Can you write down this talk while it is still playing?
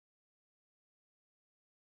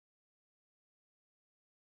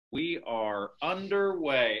We are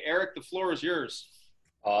underway. Eric, the floor is yours.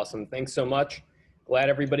 Awesome. Thanks so much. Glad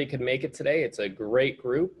everybody could make it today. It's a great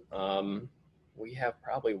group. We have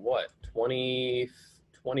probably what, 20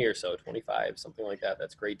 or so, 25, something like that.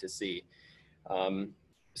 That's great to see.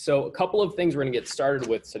 So a couple of things we're going to get started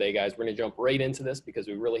with today, guys. We're going to jump right into this because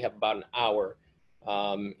we really have about an hour.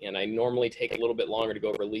 And I normally take a little bit longer to go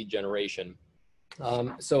over lead generation.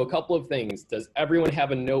 So a couple of things. Does everyone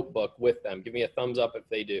have a notebook with them? Give me a thumbs up if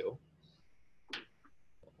they do.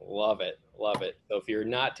 Love it. Love it. So if you're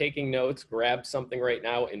not taking notes, grab something right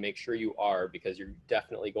now and make sure you are, because you're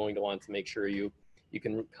definitely going to want to make sure you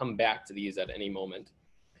can come back to these at any moment.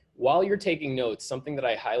 While you're taking notes, something that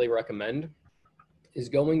I highly recommend is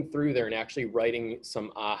going through there and actually writing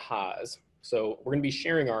some ahas. So we're going to be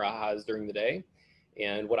sharing our ahas during the day.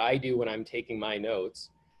 And what I do when I'm taking my notes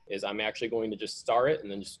is I'm actually going to just star it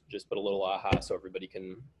and then just put a little aha so everybody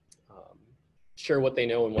can share what they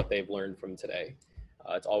know and what they've learned from today.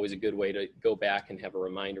 It's always a good way to go back and have a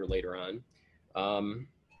reminder later on.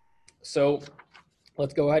 So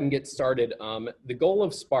let's go ahead and get started. The goal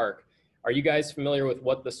of Spark, are you guys familiar with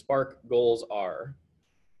what the Spark goals are?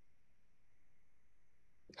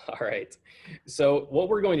 All right. So what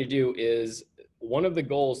we're going to do is one of the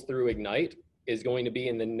goals through Ignite is going to be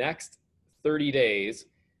in the next 30 days,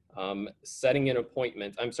 setting an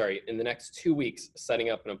appointment. I'm sorry, in the next 2 weeks, setting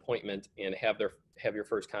up an appointment and have your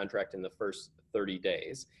first contract in the first 30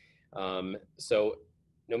 days. So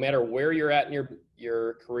no matter where you're at in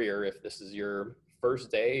your career, if this is your first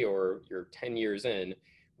day or you're 10 years in,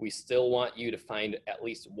 we still want you to find at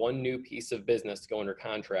least one new piece of business to go under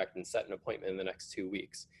contract and set an appointment in the next 2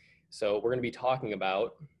 weeks. So we're going to be talking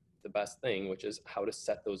about the best thing, which is how to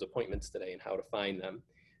set those appointments today and how to find them.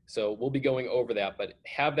 So we'll be going over that, but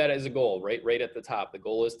have that as a goal, right at the top. The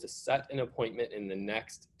goal is to set an appointment in the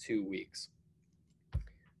next 2 weeks.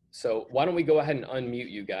 So why don't we go ahead and unmute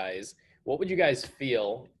you guys? What would you guys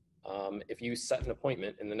feel if you set an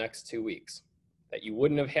appointment in the next 2 weeks that you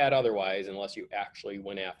wouldn't have had otherwise unless you actually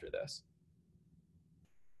went after this?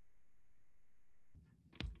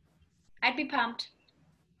 I'd be pumped.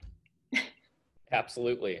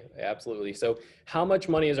 Absolutely, absolutely. So how much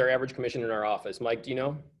money is our average commission in our office? Mike, do you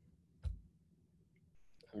know?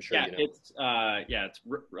 I'm sure you know. It's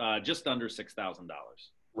just under $6,000.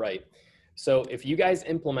 Right. So if you guys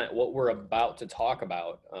implement what we're about to talk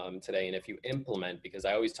about today, and if you implement, because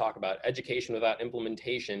I always talk about education without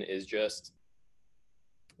implementation is just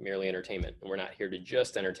merely entertainment, and we're not here to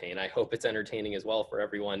just entertain. I hope it's entertaining as well for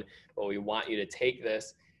everyone, but we want you to take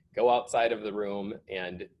this, go outside of the room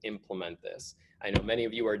and implement this. I know many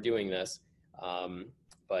of you are doing this,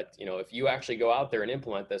 but you know, if you actually go out there and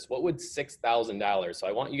implement this, what would $6,000? So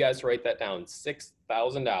I want you guys to write that down.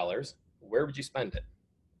 $6,000. Where would you spend it?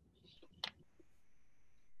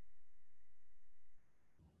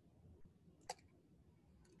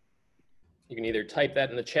 You can either type that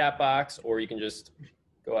in the chat box or you can just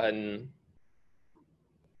go ahead and.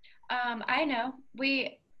 I know.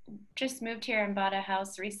 We just moved here and bought a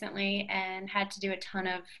house recently and had to do a ton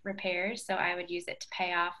of repairs. So I would use it to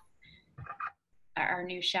pay off our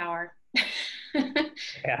new shower.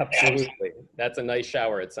 Absolutely. That's a nice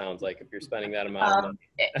shower, it sounds like, if you're spending that amount of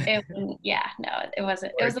money. Yeah, no, it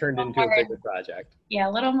wasn't. Or it was turned into a bigger project. Yeah,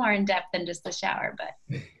 a little more in depth than just the shower,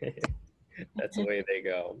 but. That's the way they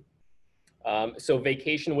go. So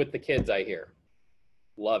vacation with the kids, I hear.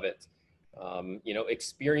 Love it. You know,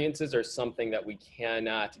 experiences are something that we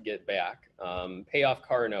cannot get back. Pay off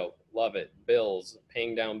car note, love it. Bills,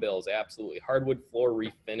 paying down bills, absolutely. Hardwood floor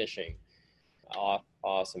refinishing,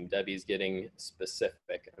 awesome. Debbie's getting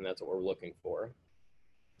specific, and that's what we're looking for.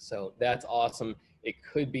 So that's awesome. It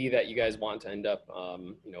could be that you guys want to end up,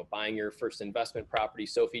 you know, buying your first investment property.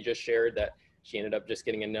 Sophie just shared that she ended up just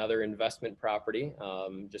getting another investment property,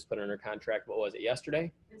 just put under contract. What was it,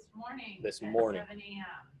 yesterday? This morning. This morning. 7 a.m.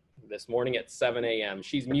 This morning at 7 a.m.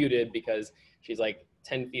 She's muted because she's like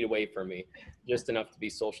 10 feet away from me, just enough to be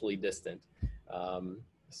socially distant.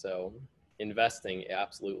 So investing,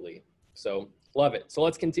 absolutely. So love it. So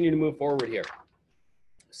let's continue to move forward here.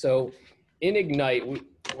 So in Ignite,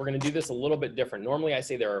 we're going to do this a little bit different. Normally I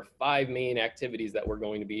say there are 5 main activities that we're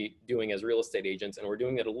going to be doing as real estate agents, and we're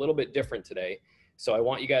doing it a little bit different today. So I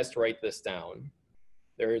want you guys to write this down.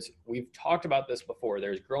 We've talked about this before.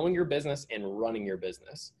 There's growing your business and running your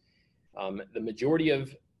business. The majority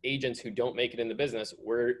of agents who don't make it in the business,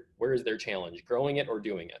 where is their challenge? Growing it or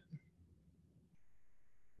doing it?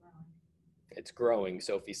 It's growing,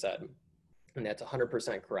 Sophie said. And that's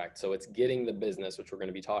 100% correct. So it's getting the business, which we're going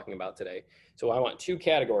to be talking about today. So I want 2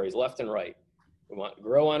 categories, left and right. We want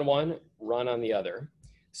grow on one, run on the other.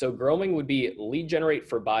 So growing would be lead generate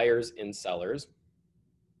for buyers and sellers.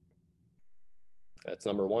 That's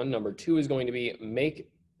number one. Number two is going to be make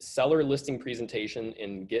seller listing presentation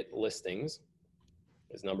and get listings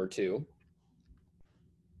is number two.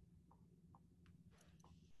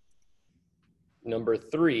 Number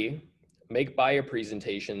three, make buyer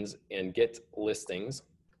presentations and get listings.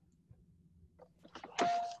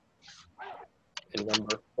 And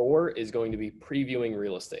number four is going to be previewing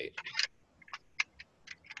real estate.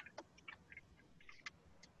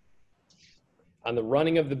 On the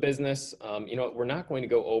running of the business, you know, we're not going to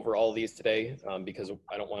go over all these today because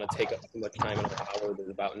I don't want to take up too much time in an hour. There's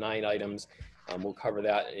about 9 items. We'll cover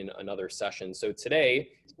that in another session. So today,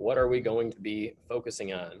 what are we going to be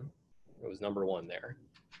focusing on? It was number one there.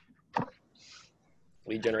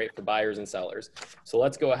 Lead generate for buyers and sellers. So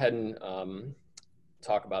let's go ahead and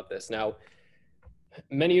talk about this. Now,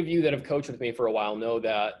 many of you that have coached with me for a while know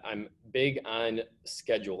that I'm big on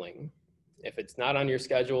scheduling. If it's not on your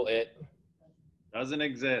schedule, it doesn't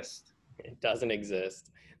exist. It doesn't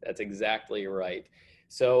exist. That's exactly right.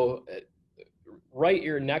 So write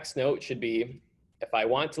your next note should be, if I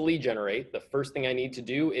want to lead generate, the first thing I need to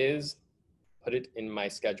do is put it in my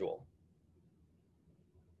schedule.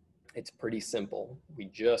 It's pretty simple. We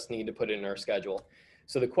just need to put it in our schedule.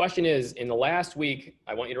 So the question is, in the last week,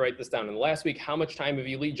 I want you to write this down. In the last week, how much time have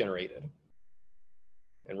you lead generated?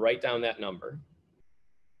 And write down that number.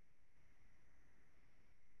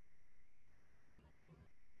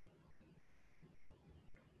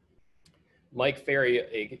 Mike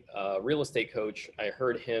Ferry, a real estate coach, I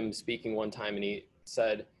heard him speaking one time and he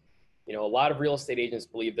said, you know, a lot of real estate agents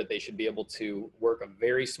believe that they should be able to work a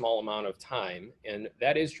very small amount of time. And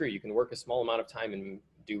that is true. You can work a small amount of time and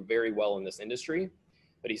do very well in this industry.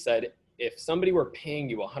 But he said, if somebody were paying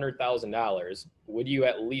you $100,000, would you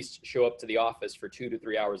at least show up to the office for 2 to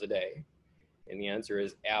 3 hours a day? And the answer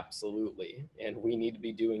is absolutely. And we need to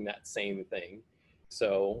be doing that same thing.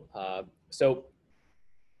 So,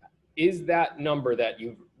 is that number that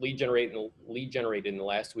you've lead generated in the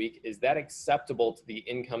last week, is that acceptable to the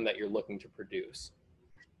income that you're looking to produce?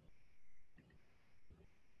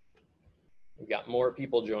 We've got more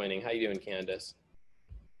people joining. How you doing, Candace?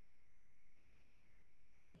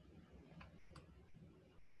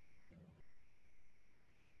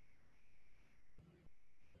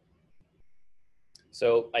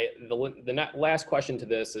 So the last question to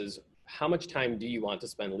this is, how much time do you want to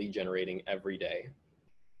spend lead generating every day?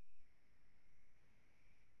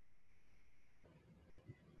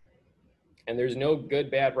 And there's no good,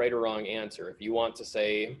 bad, right, or wrong answer. If you want to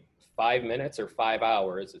say 5 minutes or 5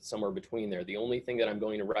 hours, it's somewhere between there. The only thing that I'm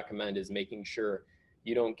going to recommend is making sure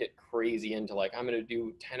you don't get crazy into like, I'm going to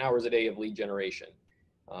do 10 hours a day of lead generation.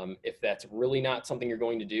 If that's really not something you're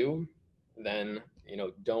going to do, then, you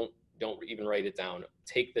know, don't even write it down.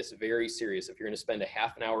 Take this very serious. If you're going to spend a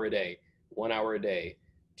half an hour a day, 1 hour a day,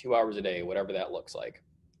 2 hours a day, whatever that looks like.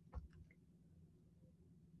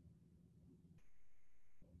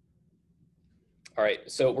 All right,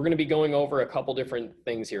 so we're going to be going over a couple different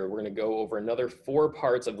things here. We're going to go over another 4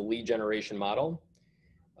 parts of the lead generation model,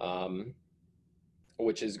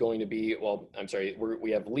 which is going to be, well, I'm sorry,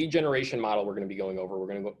 we have lead generation model we're going to be going over.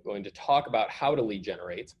 We're going to talk about how to lead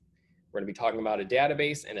generate. We're going to be talking about a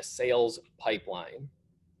database and a sales pipeline.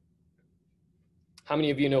 How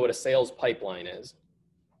many of you know what a sales pipeline is?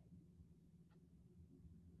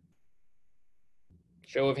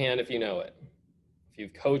 Show of hand if you know it. If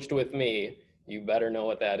you've coached with me, you better know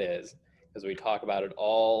what that is, because we talk about it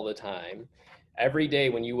all the time. Every day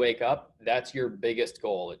when you wake up, that's your biggest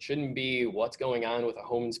goal. It shouldn't be what's going on with a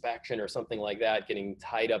home inspection or something like that, getting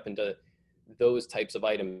tied up into those types of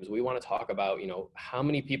items. We want to talk about, you know, how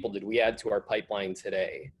many people did we add to our pipeline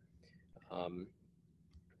today?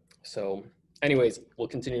 So anyways, we'll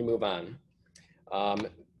continue to move on.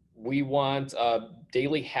 We want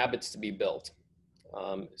daily habits to be built.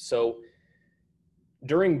 So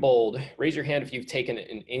during BOLD, raise your hand if you've taken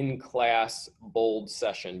an in-class BOLD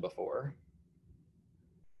session before.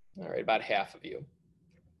 All right, about half of you.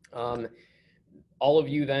 All of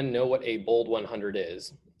you then know what a BOLD 100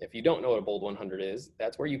 is. If you don't know what a BOLD 100 is,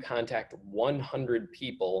 that's where you contact 100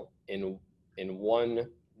 people in one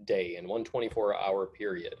day, in one 24-hour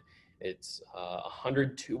period. It's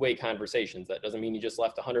 100 two-way conversations. That doesn't mean you just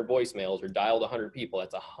left 100 voicemails or dialed 100 people.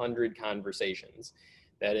 That's 100 conversations.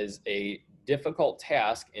 That is a difficult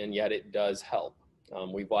task, and yet it does help.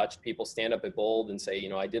 We've watched people stand up at BOLD and say, you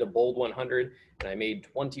know, I did a BOLD 100 and I made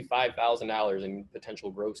 $25,000 in potential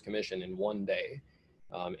gross commission in one day.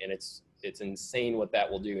 And it's insane what that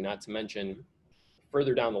will do, not to mention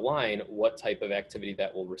further down the line, what type of activity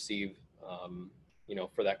that will receive, you know,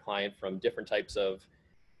 for that client from different types of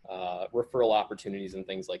referral opportunities and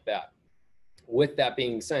things like that. With that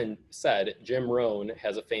being said, Jim Rohn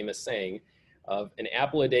has a famous saying of an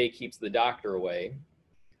apple a day keeps the doctor away,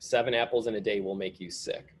 7 apples in a day will make you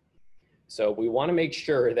sick. So we want to make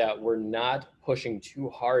sure that we're not pushing too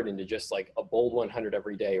hard into just like a bold 100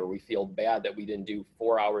 every day, or we feel bad that we didn't do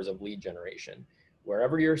 4 hours of lead generation.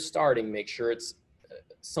 Wherever you're starting, make sure it's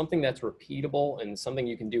something that's repeatable and something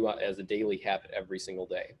you can do as a daily habit every single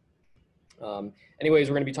day. Anyways,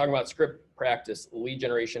 we're going to be talking about script practice, lead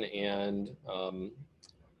generation, and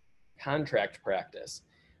contract practice.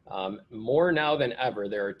 More now than ever,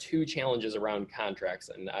 there are 2 challenges around contracts,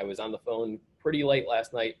 and I was on the phone pretty late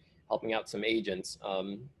last night helping out some agents.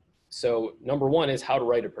 So number 1 is how to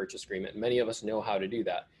write a purchase agreement. Many of us know how to do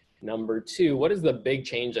that. Number 2, what is the big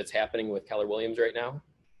change that's happening with Keller Williams right now?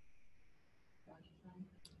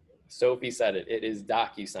 Sophie said it. It is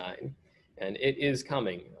DocuSign, and it is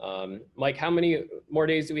coming. Mike, how many more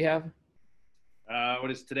days do we have? What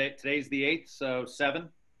is today? Today's the 8th, so 7.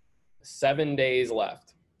 7 days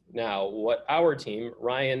left. Now, what our team,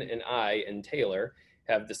 Ryan and I and Taylor,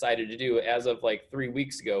 have decided to do, as of like 3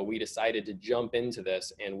 weeks ago, we decided to jump into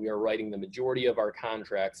this, and we are writing the majority of our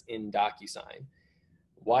contracts in DocuSign.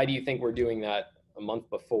 Why do you think we're doing that a month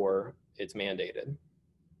before it's mandated?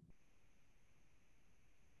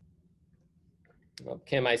 Well,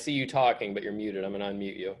 Kim, I see you talking, but you're muted. I'm going to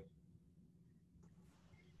unmute you.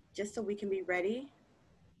 Just so we can be ready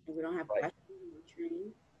and we don't have questions or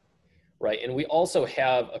training. Right, and we also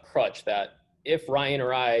have a crutch that if Ryan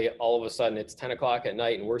or I, all of a sudden it's 10 o'clock at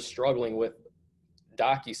night and we're struggling with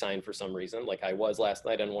DocuSign for some reason, like I was last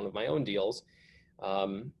night on one of my own deals,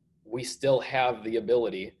 we still have the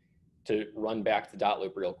ability to run back to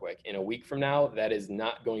Dotloop real quick. In a week from now, that is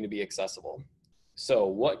not going to be accessible. So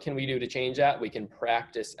what can we do to change that? We can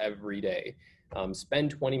practice every day.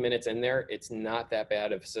 Spend 20 minutes in there. It's not that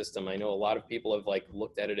bad of a system. I know a lot of people have like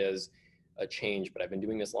looked at it as a change, but I've been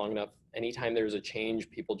doing this long enough. Anytime there's a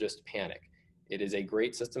change, people just panic. It is a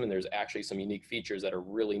great system, and there's actually some unique features that are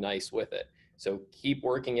really nice with it. So keep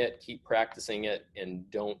working it, keep practicing it, and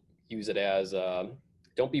don't use it as,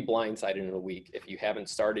 don't be blindsided in a week. If you haven't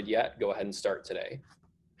started yet, go ahead and start today.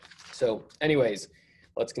 So anyways,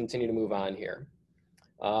 let's continue to move on here.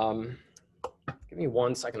 Give me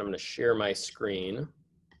 1 second, I'm gonna share my screen.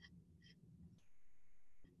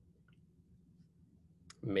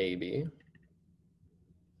 Maybe.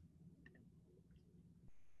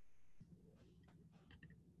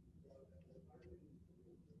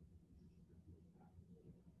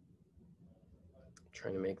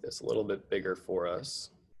 Trying to make this a little bit bigger for us.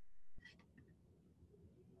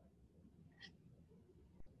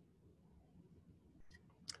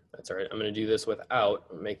 That's all right. I'm going to do this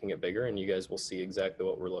without making it bigger, and you guys will see exactly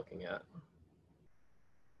what we're looking at.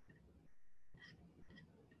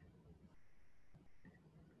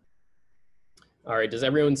 All right, does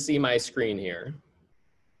everyone see my screen here?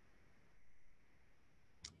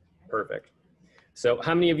 Perfect. So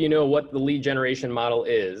how many of you know what the lead generation model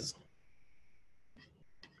is?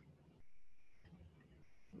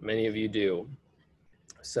 Many of you do.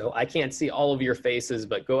 So I can't see all of your faces,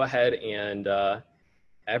 but go ahead and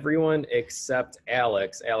everyone except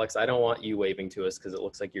Alex. Alex, I don't want you waving to us because it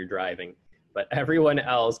looks like you're driving. But everyone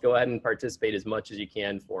else, go ahead and participate as much as you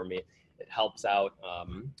can for me. It helps out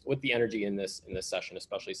with the energy in this session,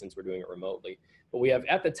 especially since we're doing it remotely. But we have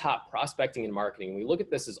at the top prospecting and marketing. We look at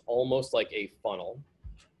this as almost like a funnel.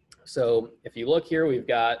 So if you look here, we're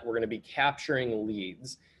going to be capturing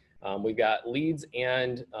leads. We've got leads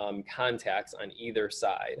and contacts on either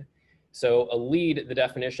side. So a lead, the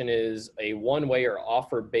definition is a one-way or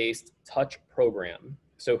offer-based touch program.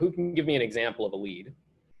 So who can give me an example of a lead?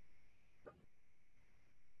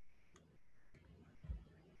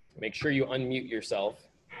 Make sure you unmute yourself.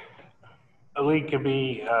 A lead could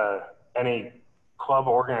be any club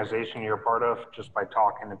or organization you're a part of just by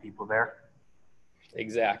talking to people there.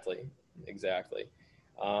 Exactly, exactly.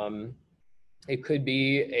 It could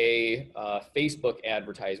be a Facebook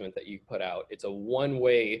advertisement that you put out. It's a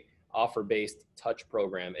one-way offer-based touch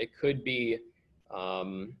program. It could be,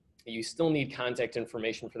 you still need contact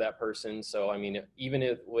information for that person. So, I mean, even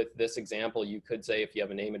if with this example, you could say if you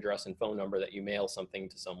have a name, address, and phone number that you mail something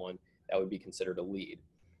to someone, that would be considered a lead.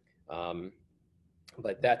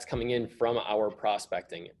 But that's coming in from our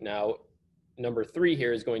prospecting. Now, number 3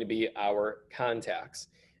 here is going to be our contacts.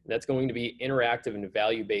 That's going to be interactive and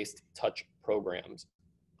value-based touch programs.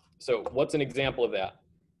 So what's an example of that?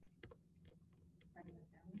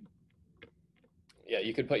 Yeah,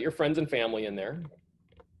 you could put your friends and family in there.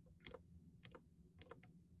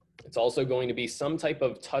 It's also going to be some type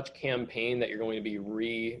of touch campaign that you're going to be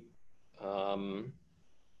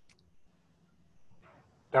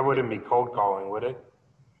That wouldn't be cold calling, would it?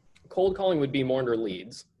 Cold calling would be more under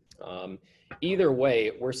leads. Either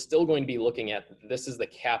way, we're still going to be looking at, this is the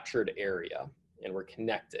captured area and we're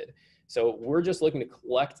connected. So we're just looking to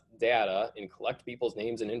collect data and collect people's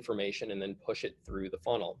names and information and then push it through the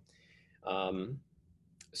funnel.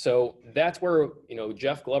 So that's where, you know,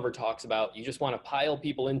 Jeff Glover talks about, you just want to pile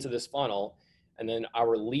people into this funnel, and then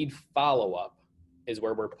our lead follow-up is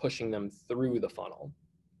where we're pushing them through the funnel.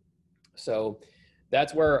 So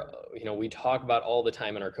that's where, you know, we talk about all the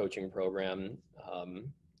time in our coaching program.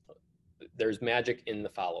 There's magic in the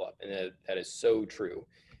follow-up, and that is so true.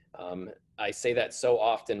 I say that so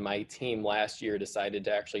often. My team last year decided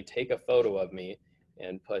to actually take a photo of me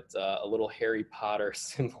and put a little Harry Potter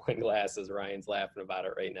symbol in glasses. Ryan's laughing about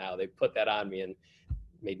it right now. They put that on me and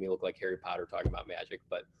made me look like Harry Potter talking about magic.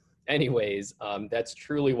 But anyways, that's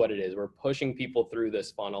truly what it is. We're pushing people through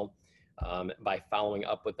this funnel by following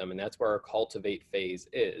up with them. And that's where our cultivate phase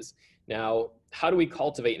is. Now, how do we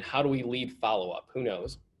cultivate and how do we lead follow-up? Who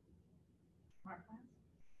knows?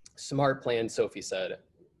 Smart plan, Sophie said.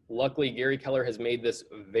 Luckily, Gary Keller has made this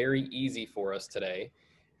very easy for us today.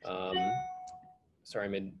 Sorry,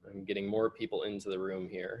 I'm getting more people into the room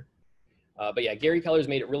here. But yeah, Gary Keller's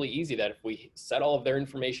made it really easy that if we set all of their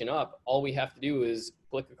information up, all we have to do is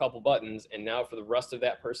click a couple buttons, and now for the rest of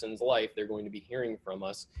that person's life, they're going to be hearing from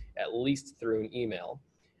us, at least through an email.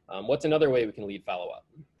 What's another way we can lead follow-up?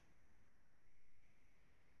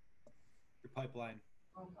 Your pipeline.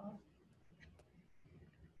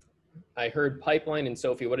 I heard pipeline, and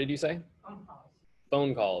Sophie, what did you say? Phone calls.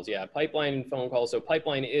 Phone calls, yeah, pipeline and phone calls. So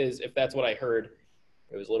pipeline is, if that's what I heard,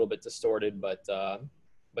 it was a little bit distorted, but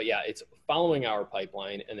yeah, it's following our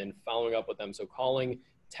pipeline and then following up with them. So calling,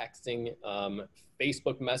 texting,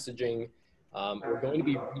 Facebook messaging, we're going to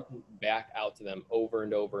be reaching back out to them over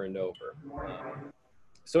and over and over.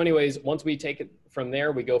 So anyways, once we take it from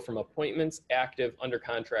there, we go from appointments, active, under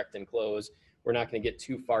contract, and close. We're not going to get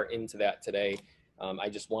too far into that today. I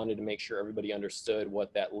just wanted to make sure everybody understood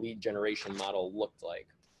what that lead generation model looked like.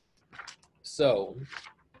 So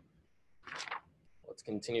let's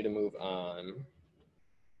continue to move on.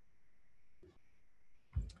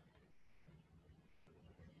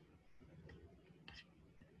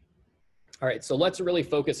 All right, so let's really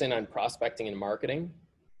focus in on prospecting and marketing.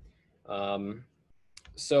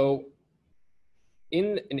 So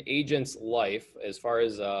in an agent's life, as far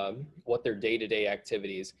as what their day-to-day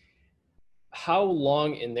activities, how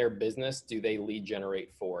long in their business do they lead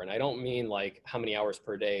generate for? And I don't mean like how many hours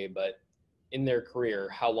per day, but in their career,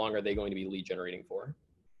 how long are they going to be lead generating for?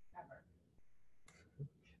 Ever.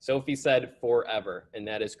 Sophie said forever, and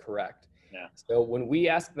that is correct. Yeah. So when we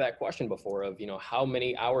asked that question before of, you know, how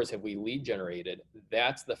many hours have we lead generated?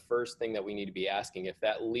 That's the first thing that we need to be asking. If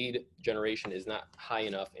that lead generation is not high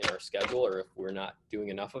enough in our schedule, or if we're not doing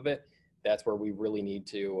enough of it, that's where we really need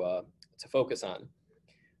to focus on.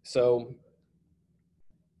 So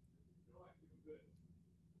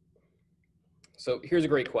here's a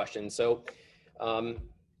great question. So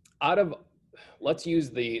let's use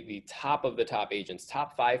the top of the top agents,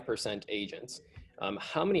 top 5% agents.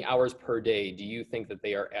 How many hours per day do you think that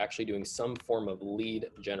they are actually doing some form of lead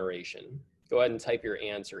generation? Go ahead and type your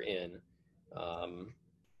answer in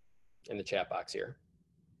the chat box here.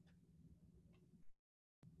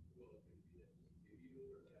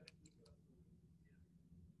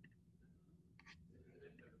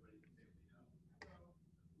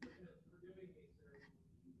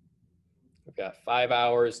 We've got 5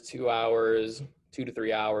 hours, 2 hours, 2 to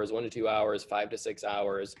 3 hours, 1 to 2 hours, 5 to 6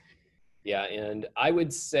 hours. Yeah, and I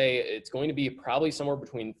would say it's going to be probably somewhere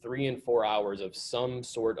between 3 and 4 hours of some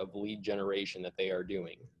sort of lead generation that they are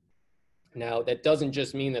doing. Now, that doesn't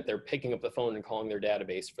just mean that they're picking up the phone and calling their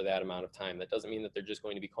database for that amount of time. That doesn't mean that they're just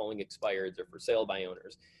going to be calling expireds or for sale by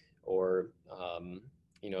owners or,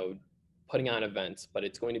 you know, putting on events, but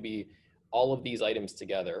it's going to be all of these items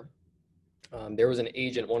together. There was an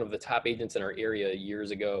agent, one of the top agents in our area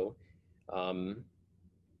years ago.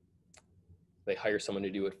 They hire someone to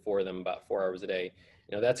do it for them about 4 hours a day.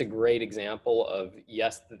 You know, that's a great example of,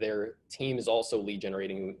 yes, their team is also lead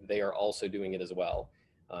generating. They are also doing it as well.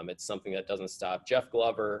 It's something that doesn't stop. Jeff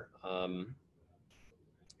Glover,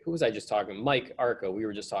 who was I just talking? Mike Arco, we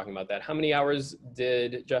were just talking about that. How many hours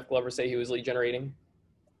did Jeff Glover say he was lead generating?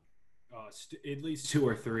 At least 2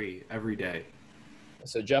 or 3 every day.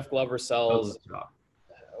 So Jeff Glover sells,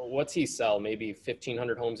 what's he sell? Maybe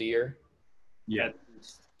 1,500 homes a year? Yeah.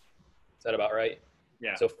 Is that about right?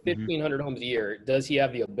 Yeah. So 1,500 homes a year. Does he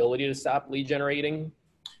have the ability to stop lead generating?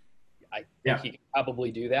 I think he can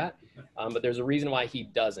probably do that. But there's a reason why he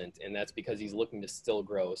doesn't, and that's because he's looking to still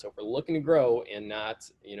grow. So if we're looking to grow and not,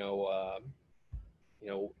 you know,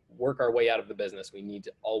 work our way out of the business. We need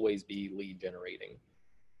to always be lead generating.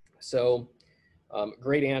 So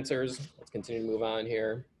great answers. Let's continue to move on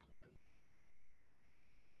here.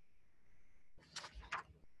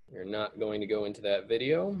 We're not going to go into that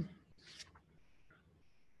video.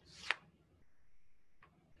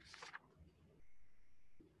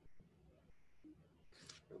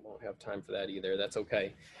 We won't have time for that either. That's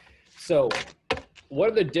okay. So what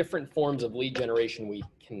are the different forms of lead generation we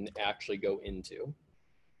can actually go into?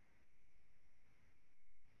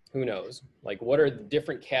 Who knows? Like, what are the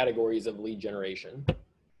different categories of lead generation?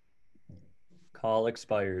 Call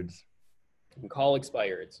expireds. And call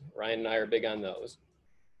expireds. Ryan and I are big on those.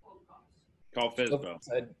 Call FSBO.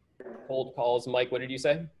 Said cold calls. Mike, what did you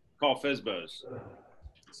say? Call FSBOs.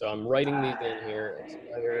 So I'm writing these in here.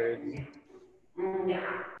 Expired.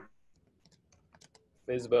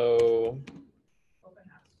 FSBO.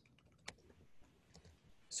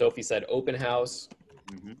 Sophie said open house.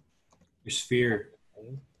 Mm-hmm. Your sphere.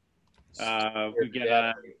 We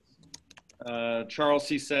get Charles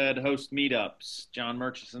C. said host meetups. John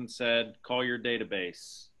Murchison said call your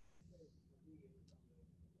database.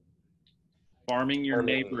 Farming your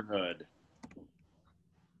neighborhood.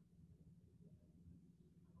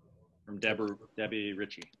 From Debbie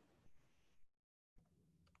Ritchie.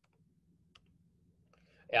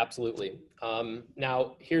 Absolutely.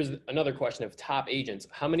 Now, here's another question of top agents.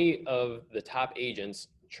 How many of the top agents,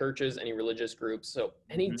 churches, any religious groups, so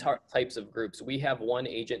any types of groups, we have one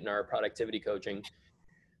agent in our productivity coaching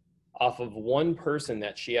off of one person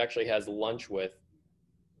that she actually has lunch with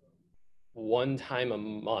one time a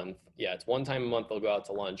month. Yeah, it's one time a month they'll go out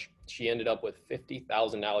to lunch. She ended up with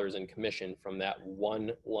 $50,000 in commission from that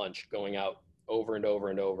one lunch going out over and over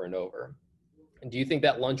and over and over. And do you think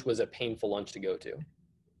that lunch was a painful lunch to go to?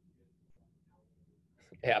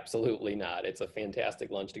 Absolutely not. It's a fantastic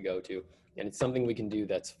lunch to go to, and it's something we can do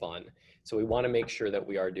that's fun. So we want to make sure that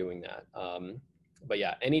we are doing that. But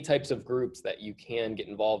yeah, any types of groups that you can get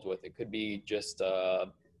involved with. It could be just,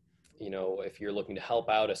 if you're looking to help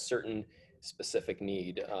out a certain specific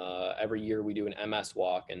need. Every year we do an MS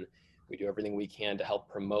walk, and we do everything we can to help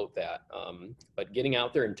promote that. But getting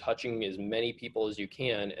out there and touching as many people as you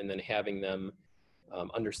can, and then having them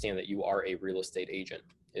understand that you are a real estate agent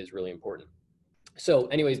is really important. So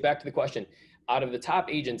anyways, back to the question. Out of the top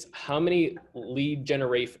agents, how many lead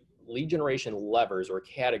generation levers or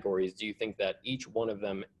categories do you think that each one of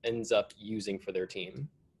them ends up using for their team?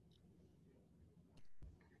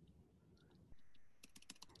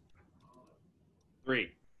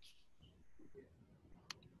 Three.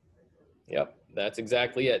 Yep, that's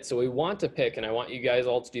exactly it. So we want to pick, and I want you guys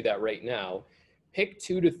all to do that right now, pick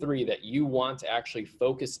 2 to 3 that you want to actually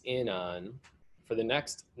focus in on for the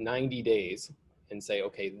next 90 days and say,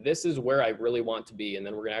 okay, this is where I really want to be. And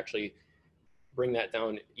then we're gonna actually bring that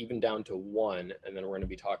down, even down to 1. And then we're gonna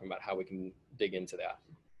be talking about how we can dig into that.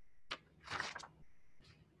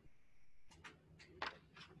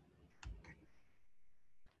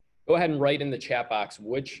 Go ahead and write in the chat box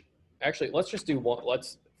actually, let's just do one.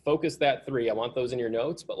 Let's focus that 3. I want those in your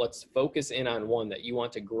notes, but let's focus in on 1 that you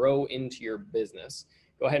want to grow into your business.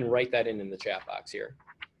 Go ahead and write that in the chat box here.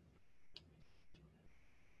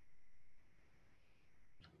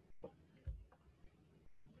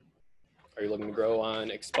 Are you looking to grow on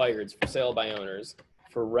expireds, for sale by owners,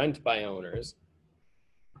 for rent by owners?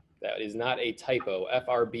 That is not a typo.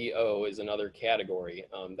 FRBO is another category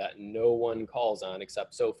that no one calls on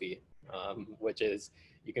except Sophie, which is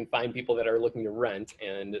you can find people that are looking to rent,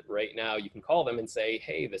 and right now you can call them and say,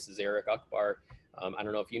 hey, this is Eric Akbar. I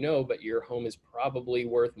don't know if you know, but your home is probably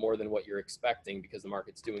worth more than what you're expecting because the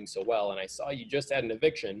market's doing so well. And I saw you just had an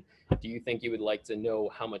eviction. Do you think you would like to know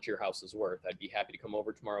how much your house is worth? I'd be happy to come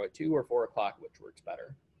over tomorrow at 2 or 4 o'clock, which works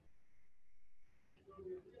better.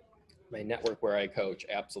 My network where I coach,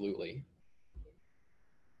 absolutely.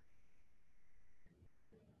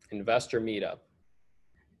 Investor meetup.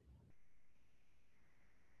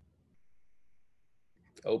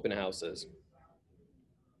 Open houses.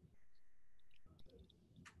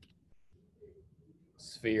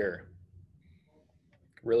 Sphere.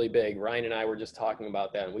 Really big. Ryan and I were just talking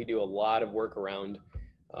about that, and we do a lot of work around,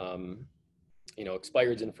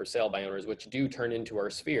 expireds and for sale by owners, which do turn into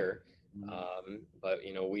our sphere. But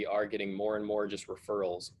we are getting more and more just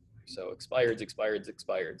referrals. So expireds.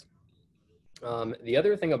 The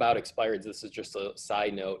other thing about expireds, this is just a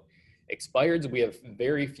side note, expireds, we have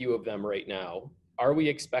very few of them right now. Are we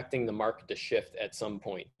expecting the market to shift at some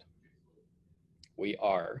point? We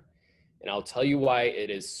are. And I'll tell you why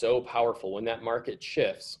it is so powerful. When that market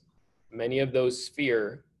shifts, many of those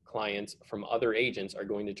sphere clients from other agents are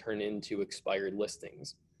going to turn into expired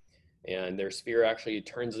listings. and their sphere actually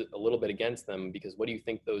turns a little bit against them, because what do you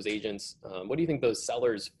think those agents, what do you think those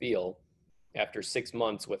sellers feel after 6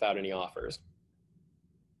 months without any offers?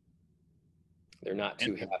 They're not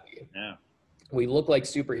too happy. Yeah. We look like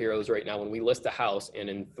superheroes right now when we list a house, and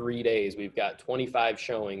in 3 days we've got 25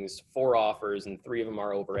 showings, 4 offers, and 3 of them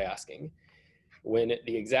are over asking. When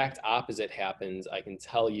the exact opposite happens, I can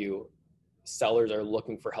tell you sellers are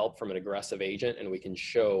looking for help from an aggressive agent, and we can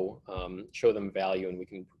show them value, and we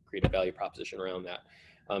can create a value proposition around that.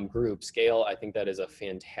 Group scale, I think that is a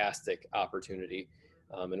fantastic opportunity,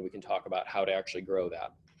 and we can talk about how to actually grow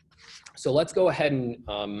that. So let's go ahead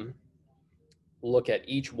and look at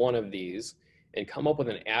each one of these and come up with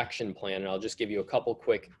an action plan. And I'll just give you a couple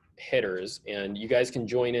quick hitters, and you guys can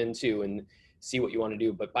join in too and see what you want to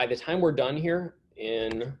do. But by the time we're done here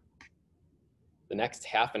in the next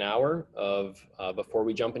half an hour of before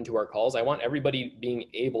we jump into our calls, I want everybody being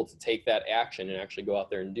able to take that action and actually go out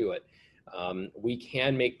there and do it. We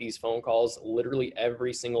can make these phone calls. Literally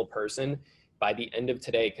every single person by the end of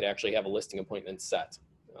today could actually have a listing appointment set.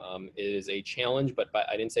 It is a challenge, but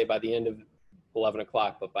I didn't say by the end of 11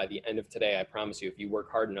 o'clock, but by the end of today, I promise you, if you work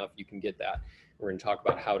hard enough, you can get that. We're going to talk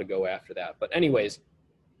about how to go after that. But anyways,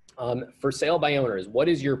 for sale by owners, what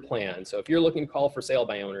is your plan? So if you're looking to call for sale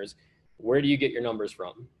by owners, where do you get your numbers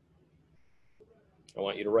from? I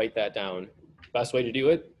want you to write that down. Best way to do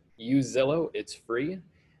it, use Zillow. It's free.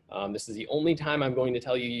 This is the only time I'm going to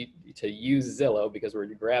tell you to use Zillow, because we're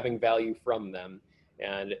grabbing value from them.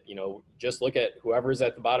 And, you know, just look at whoever's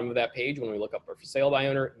at the bottom of that page. When we look up for sale by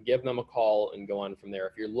owner, give them a call and go on from there.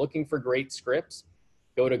 If you're looking for great scripts,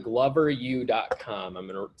 go to gloveru.com. I'm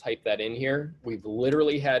going to type that in here. We've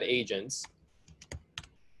literally had agents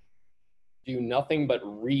do nothing but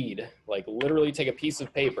read, like literally take a piece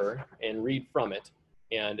of paper and read from it.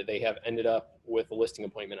 And they have ended up with a listing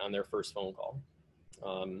appointment on their first phone call.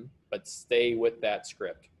 But stay with that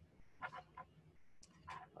script.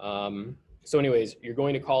 So anyways, you're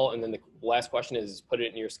going to call, and then the last question is put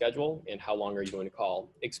it in your schedule, and how long are you going to call?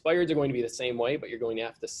 Expireds are going to be the same way, but you're going to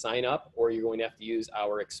have to sign up, or you're going to have to use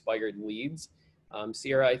our expired leads.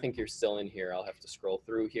 Sierra, I think you're still in here. I'll have to scroll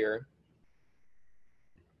through here.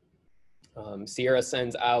 Sierra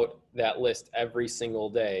sends out that list every single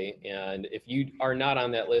day, and if you are not on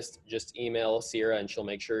that list, just email Sierra and she'll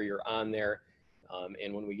make sure you're on there.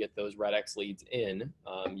 And when we get those Red X leads in,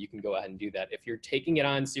 you can go ahead and do that. If you're taking it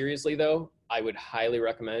on seriously though, I would highly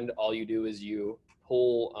recommend all you do is you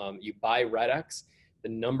pull, you buy Red X. The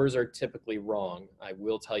numbers are typically wrong. I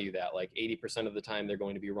will tell you that, like 80% of the time they're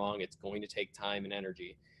going to be wrong. It's going to take time and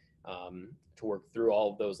energy to work through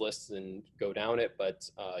all of those lists and go down it, but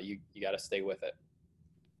you got to stay with it.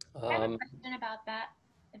 I have a question about that,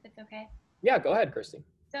 if it's okay. Yeah, go ahead, Christy.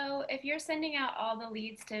 So if you're sending out all the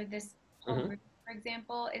leads to this whole group, for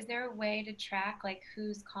example, is there a way to track like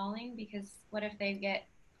who's calling? Because what if they get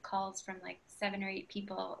calls from like 7 or 8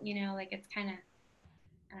 people, you know, like it's kind of,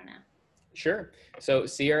 I don't know. Sure. So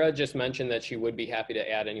Sierra just mentioned that she would be happy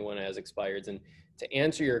to add anyone as expireds. And to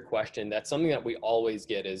answer your question, that's something that we always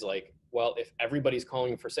get is like, well, if everybody's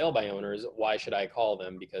calling for sale by owners, why should I call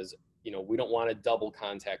them? Because, you know, we don't want to double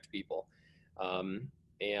contact people.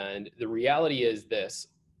 And the reality is this,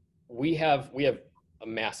 we have a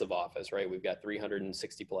massive office, right? We've got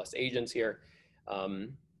 360 plus agents here.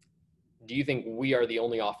 Do you think we are the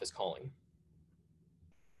only office calling?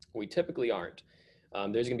 We typically aren't.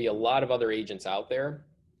 There's gonna be a lot of other agents out there.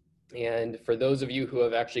 And for those of you who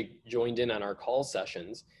have actually joined in on our call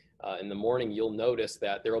sessions, in the morning, you'll notice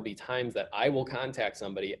that there will be times that I will contact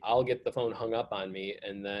somebody, I'll get the phone hung up on me,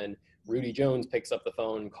 and then Rudy Jones picks up the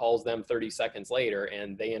phone, calls them 30 seconds later,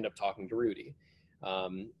 and they end up talking to Rudy.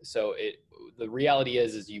 So the reality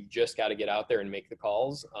is you've just got to get out there and make the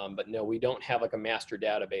calls. But no, we don't have like a master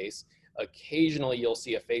database. Occasionally you'll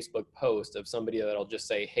see a Facebook post of somebody that'll just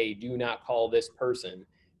say, hey, do not call this person,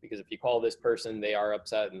 because if you call this person, they are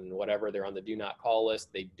upset and whatever, they're on the do not call list.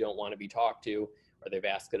 They don't want to be talked to, or they've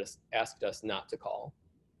asked us not to call.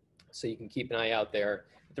 So you can keep an eye out there.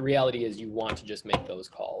 But the reality is you want to just make those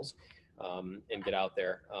calls and get out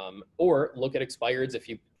there. Or look at expireds. If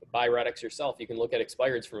you buy Red X yourself, you can look at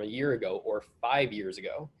expireds from a year ago or 5 years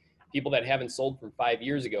ago. People that haven't sold from 5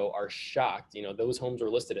 years ago are shocked. You know, those homes were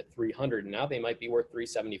listed at 300 and now they might be worth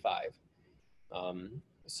 375.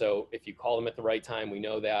 So if you call them at the right time, we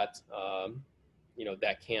know that, you know,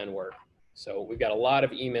 that can work. So we've got a lot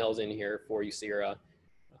of emails in here for you, Sierra.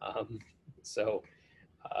 So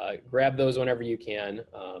grab those whenever you can.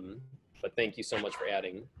 But thank you so much for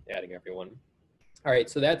adding everyone. All right,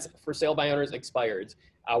 so that's for sale by owners, expireds,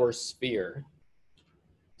 our sphere.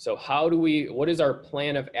 So what is our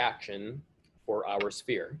plan of action for our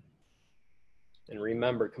sphere? And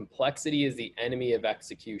remember, complexity is the enemy of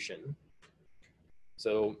execution.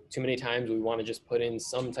 So too many times we want to just put in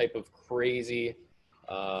some type of crazy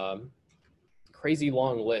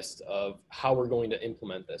long list of how we're going to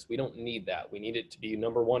implement this. We don't need that. We need it to be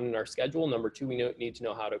number one in our schedule. Number two, we need to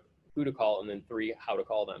know who to call, and then three, how to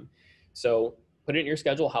call them. So put it in your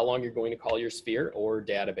schedule, how long you're going to call your sphere or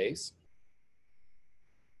database.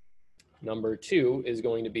 Number two is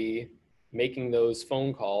going to be making those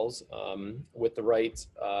phone calls with the right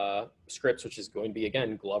scripts, which is going to be,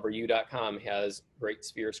 again, gloveru.com has great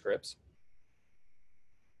sphere scripts.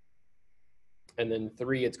 And then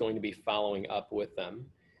three, it's going to be following up with them.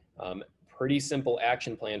 Pretty simple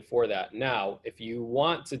action plan for that. Now, if you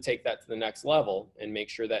want to take that to the next level and make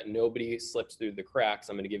sure that nobody slips through the cracks,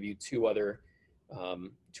 I'm going to give you two other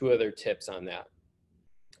tips on that.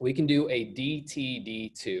 We can do a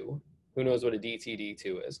DTD2. Who knows what a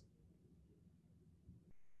DTD2 is?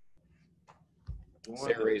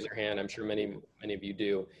 Sarah, raise your hand. I'm sure many of you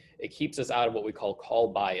do. It keeps us out of what we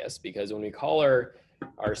call bias, because when we call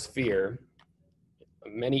our sphere,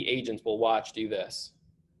 many agents will do this.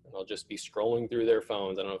 And they'll just be scrolling through their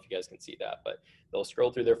phones. I don't know if you guys can see that, but they'll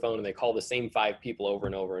scroll through their phone and they call the same 5 people over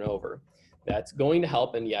and over and over. That's going to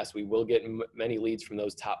help. And yes, we will get many leads from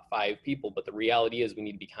those top 5 people, but the reality is we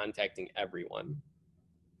need to be contacting everyone.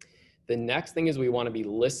 The next thing is we want to be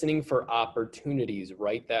listening for opportunities.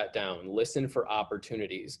 Write that down. Listen for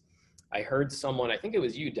opportunities. I heard someone, I think it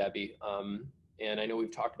was you, Debbie, and I know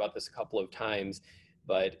we've talked about this a couple of times,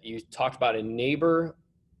 but you talked about a neighbor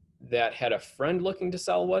that had a friend looking to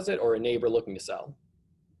sell, was it? Or a neighbor looking to sell?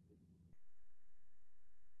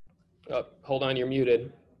 Oh, hold on, you're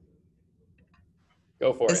muted.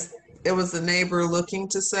 Go for it. It was a neighbor looking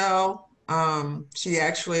to sell. She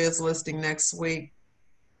actually is listing next week,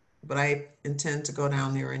 but I intend to go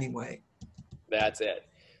down there anyway. That's it.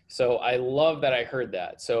 So I love that I heard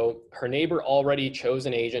that. So her neighbor already chose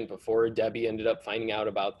an agent before Debbie ended up finding out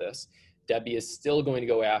about this. Debbie is still going to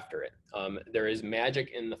go after it. There is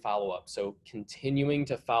magic in the follow-up. So continuing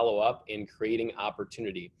to follow up and creating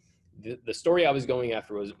opportunity. The story I was going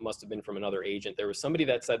after must have been from another agent. There was somebody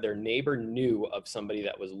that said their neighbor knew of somebody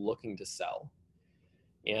that was looking to sell.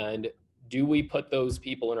 And do we put those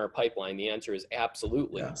people in our pipeline? The answer is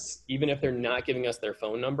absolutely. Yes. Even if they're not giving us their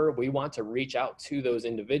phone number, we want to reach out to those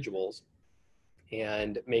individuals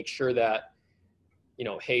and make sure that, you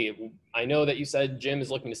know, hey, I know that you said Jim is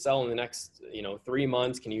looking to sell in the next, 3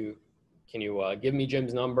 months. Can you give me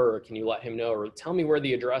Jim's number, or can you let him know, or tell me where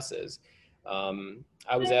the address is?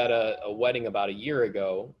 I was at a wedding about a year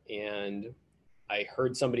ago, and I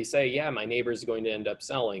heard somebody say, yeah, my neighbor's going to end up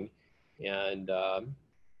selling. And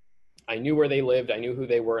I knew where they lived. I knew who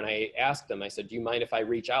they were. And I asked them, I said, do you mind if I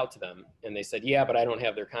reach out to them? And they said, yeah, but I don't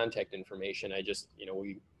have their contact information. I just,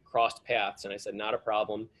 we crossed paths. And I said, not a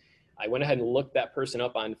problem. I went ahead and looked that person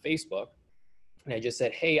up on Facebook. And I just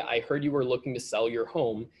said, hey, I heard you were looking to sell your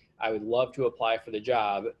home. I would love to apply for the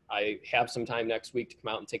job. I have some time next week to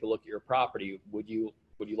come out and take a look at your property. Would you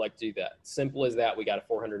like to do that? Simple as that. We got a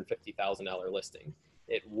 $450,000 listing.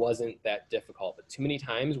 It wasn't that difficult, but too many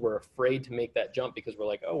times we're afraid to make that jump because we're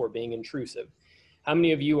like, oh, we're being intrusive. How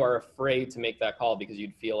many of you are afraid to make that call because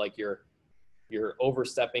you'd feel like you're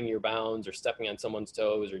overstepping your bounds or stepping on someone's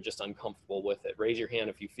toes or just uncomfortable with it? Raise your hand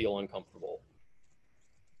if you feel uncomfortable.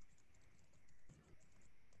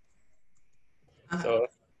 So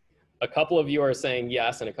a couple of you are saying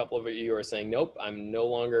yes, and a couple of you are saying nope. I'm no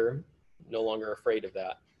longer afraid of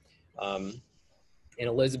that. And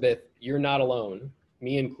Elizabeth, you're not alone,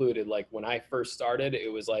 me included. Like when I first started,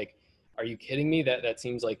 it was like, are you kidding me? That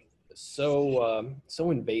seems like so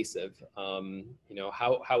invasive.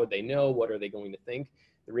 How would they know? What are they going to think?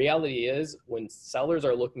 The reality is, when sellers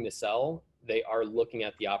are looking to sell, they are looking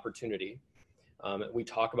at the opportunity. We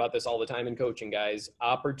talk about this all the time in coaching, guys.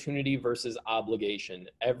 Opportunity versus obligation.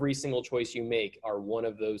 Every single choice you make are one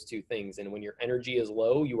of those two things. And when your energy is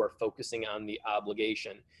low, you are focusing on the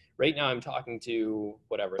obligation. Right now, I'm talking to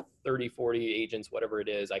 30, 40 agents, whatever it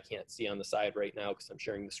is. I can't see on the side right now because I'm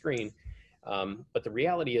sharing the screen. But the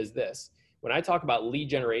reality is this. When I talk about lead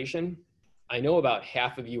generation, I know about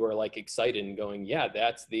half of you are like excited and going, yeah,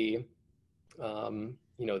 that's the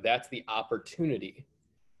opportunity.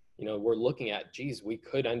 We're looking at, geez, we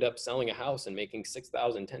could end up selling a house and making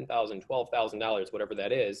 $6,000, $10,000, $12,000, whatever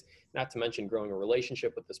that is, not to mention growing a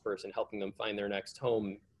relationship with this person, helping them find their next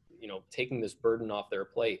home, taking this burden off their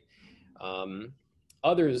plate.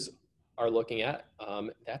 Others are looking at,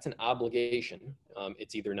 that's an obligation.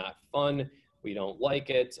 It's either not fun, we don't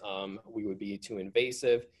like it, we would be too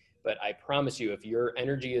invasive. But I promise you, if your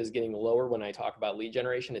energy is getting lower when I talk about lead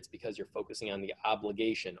generation, it's because you're focusing on the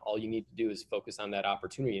obligation. All you need to do is focus on that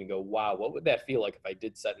opportunity and go, wow, what would that feel like if I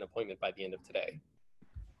did set an appointment by the end of today?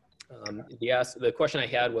 The question I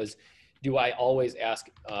had was, do I always ask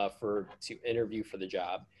to interview for the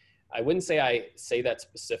job? I wouldn't say I say that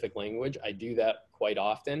specific language. I do that quite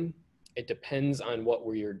often. It depends on what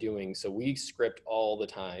we're doing. So we script all the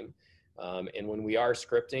time. And when we are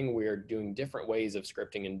scripting, we're doing different ways of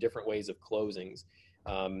scripting and different ways of closings.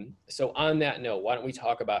 So on that note, why don't we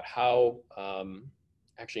talk about how,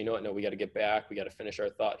 actually, you know what? No, we got to get back. We got to finish our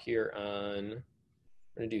thought here on,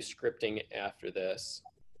 we're going to do scripting after this.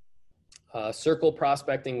 Circle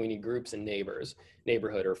prospecting, we need groups and neighbors,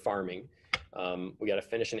 neighborhood or farming. We got to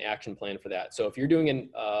finish an action plan for that. So if you're doing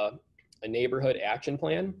a neighborhood action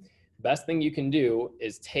plan, best thing you can do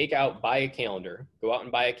is buy a calendar. Go out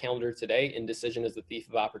and buy a calendar today. Indecision is the thief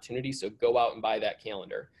of opportunity. So go out and buy that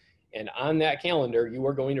calendar. And on that calendar, you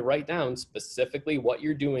are going to write down specifically what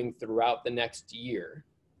you're doing throughout the next year,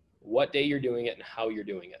 what day you're doing it and how you're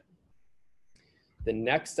doing it. The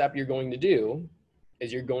next step you're going to do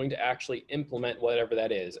is you're going to actually implement whatever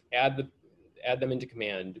that is. Add them into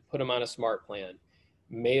command, put them on a smart plan,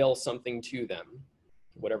 mail something to them,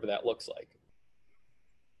 whatever that looks like.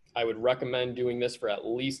 I would recommend doing this for at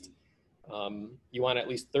least, you want at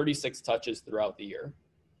least 36 touches throughout the year.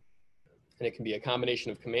 And it can be a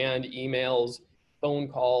combination of command, emails, phone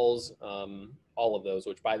calls, all of those,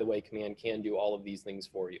 which by the way, command can do all of these things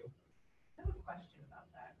for you. I have a question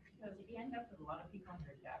about that, because you end up with a lot of people in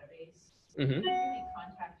your database. Mm-hmm. You're really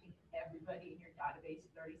contacting everybody in your database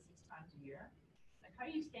 36 times a year. Like, how are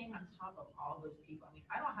you staying on top of all those people? I mean,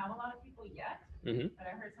 I don't have a lot of people yet, but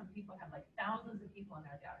I heard some people have like thousands of people in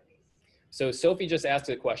their database. So Sophie just asked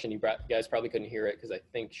a question. You guys probably couldn't hear it because I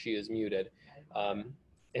think she is muted.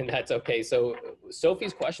 And that's okay. So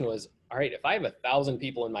Sophie's question was, all right, if I have 1,000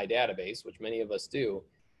 people in my database, which many of us do,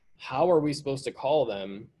 how are we supposed to call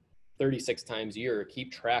them 36 times a year or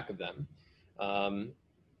keep track of them?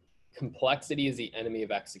 Complexity is the enemy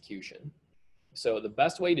of execution. So the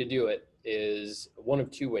best way to do it is one of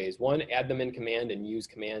two ways. One, add them in command and use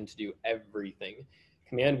command to do everything.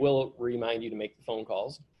 Command will remind you to make the phone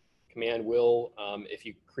calls. Command will, if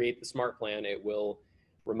you create the smart plan, it will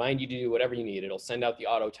remind you to do whatever you need. It'll send out the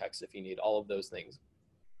auto text if you need, all of those things.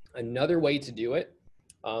 Another way to do it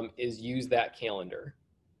is use that calendar.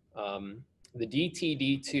 The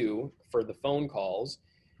DTD2 for the phone calls,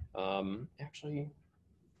 actually,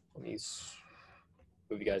 let me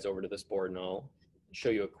move you guys over to this board and I'll show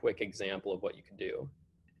you a quick example of what you can do.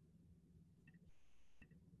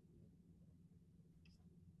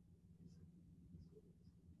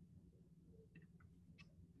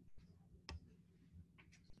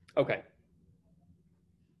 Okay.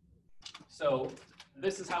 So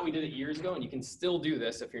this is how we did it years ago, and you can still do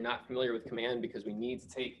this if you're not familiar with command because we need to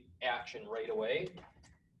take action right away.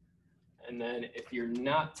 And then if you're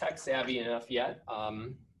not tech savvy enough yet,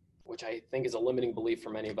 which I think is a limiting belief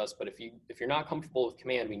for many of us, but if you're not comfortable with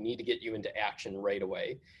command, we need to get you into action right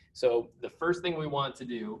away. So the first thing we want to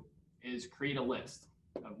do is create a list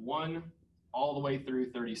of 1 all the way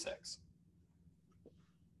through 36.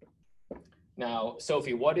 Now,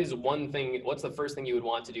 Sophie, what's the first thing you would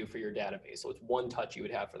want to do for your database? So it's one touch you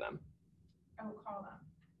would have for them. I will call them.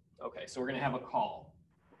 Okay, so we're gonna have a call.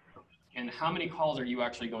 And how many calls are you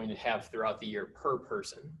actually going to have throughout the year per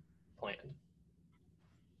person planned?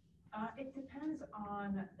 It depends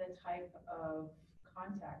on the type of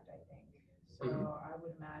contact, I think. So I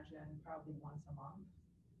would imagine probably once a month.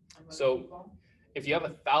 So if you have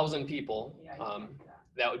 1,000 people,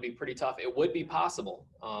 that would be pretty tough. It would be possible.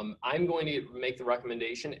 I'm going to make the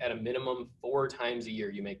recommendation at a minimum 4 times a year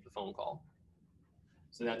you make the phone call.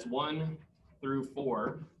 So that's 1 through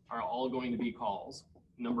 4 are all going to be calls.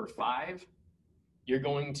 Number 5, you're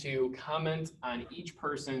going to comment on each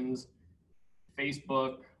person's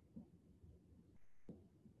Facebook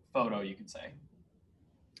photo, you could say.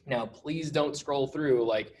 Now, please don't scroll through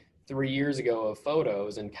like 3 years ago of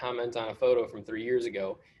photos and comment on a photo from 3 years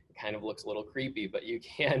ago. It kind of looks a little creepy, but you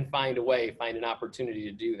can find an opportunity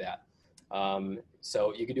to do that.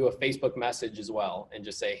 So you could do a Facebook message as well and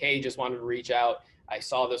just say, hey, just wanted to reach out. I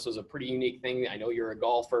saw this was a pretty unique thing. I know you're a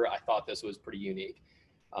golfer. I thought this was pretty unique.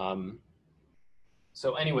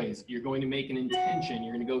 So anyways, you're going to make an intention.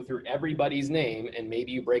 You're going to go through everybody's name and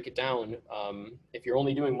maybe you break it down. If you're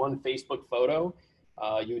only doing one Facebook photo,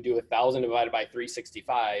 you would do 1,000 divided by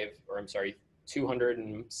 365, or I'm sorry,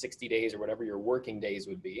 260 days or whatever your working days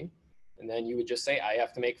would be. And then you would just say, I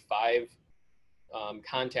have to make 5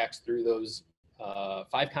 contacts through those, 5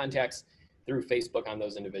 contacts through Facebook on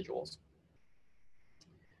those individuals.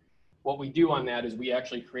 what we do on that is we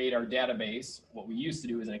actually create our database. What we used to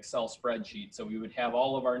do is an Excel spreadsheet. So we would have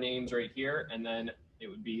all of our names right here, and then it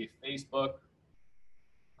would be Facebook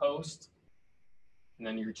post, and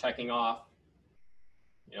then you're checking off,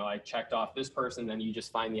 you know, I checked off this person, then you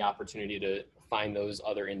just find the opportunity to find those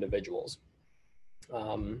other individuals.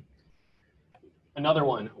 Another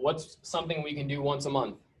one, what's something we can do once a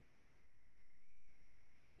month?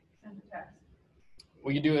 Send a text.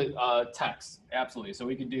 We could do a text, absolutely. So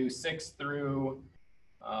we could do 6 through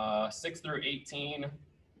 18.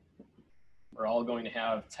 We're all going to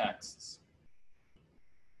have texts.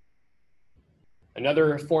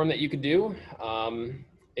 Another form that you could do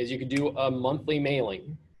is you could do a monthly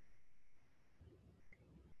mailing.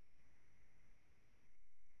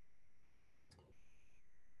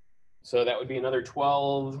 So that would be another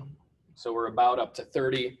 12. So we're about up to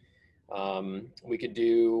 30. We could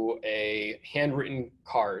do a handwritten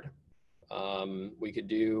card. We could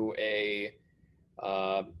do a,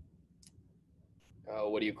 what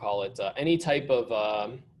do you call it? Any type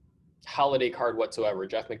of holiday card whatsoever.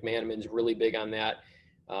 Jeff McManaman's really big on that.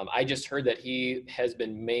 I just heard that he has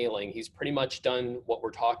been mailing. He's pretty much done what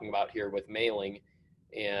we're talking about here with mailing,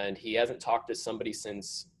 and he hasn't talked to somebody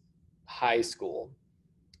since high school.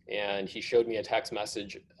 And he showed me a text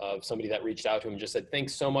message of somebody that reached out to him and just said,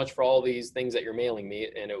 thanks so much for all these things that you're mailing me.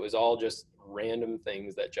 And it was all just random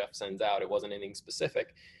things that Jeff sends out. It wasn't anything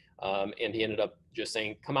specific. And he ended up just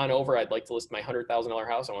saying, come on over. I'd like to list my $100,000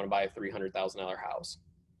 house. I want to buy a $300,000 house.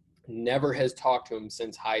 Never has talked to him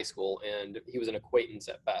since high school. And he was an acquaintance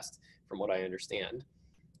at best, from what I understand.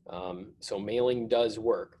 So mailing does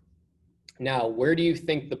work. Now, where do you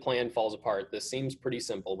think the plan falls apart? This seems pretty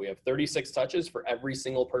simple. We have 36 touches for every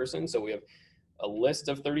single person. So we have a list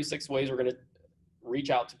of 36 ways we're going to reach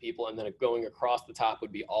out to people, and then going across the top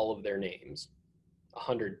would be all of their names,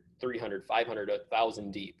 100, 300, 500,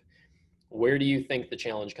 1,000 deep. Where do you think the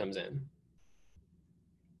challenge comes in?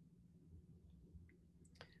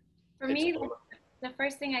 For me, the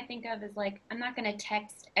first thing I think of is like, I'm not going to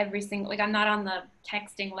text every single, like I'm not on the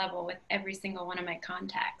texting level with every single one of my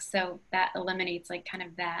contacts. So that eliminates like kind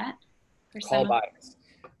of that. Call bias.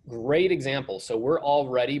 Great example. So we're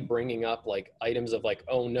already bringing up like items of like,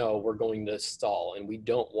 oh no, we're going to stall and we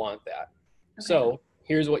don't want that. Okay. So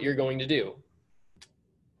here's what you're going to do.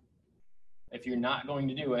 If you're not going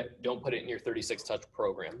to do it, don't put it in your 36 touch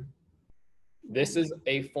program. This is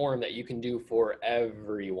a form that you can do for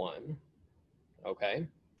everyone. Okay,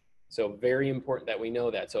 so very important that we know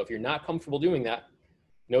that. So if you're not comfortable doing that,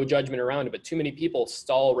 no judgment around it, but too many people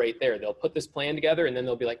stall right there. They'll put this plan together and then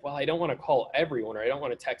they'll be like, well, I don't want to call everyone or I don't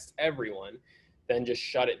want to text everyone. Then just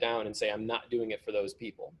shut it down and say, I'm not doing it for those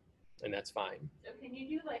people. And that's fine. So can you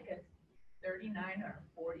do like a 39 or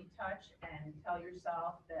 40 touch and tell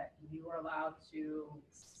yourself that you are allowed to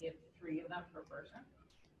skip 3 of them per person?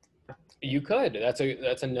 You could. That's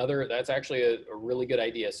actually a really good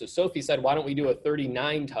idea. So Sophie said, why don't we do a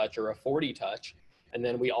 39 touch or a 40 touch? And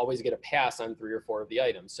then we always get a pass on 3 or 4 of the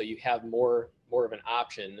items. So you have more of an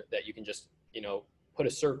option that you can just, you know, put a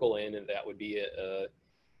circle in, and that would be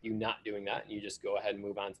you not doing that. And you just go ahead and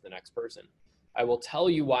move on to the next person. I will tell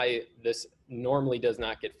you why this normally does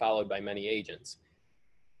not get followed by many agents.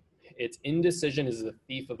 It's indecision is the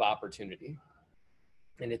thief of opportunity.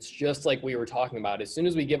 And it's just like we were talking about. As soon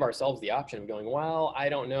as we give ourselves the option of going, well, I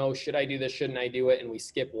don't know, should I do this, shouldn't I do it? And we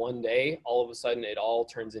skip one day, all of a sudden it all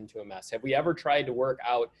turns into a mess. Have we ever tried to work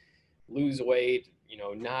out, lose weight, you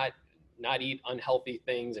know, not eat unhealthy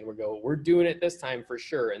things, and we're doing it this time for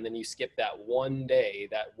sure. And then you skip that one day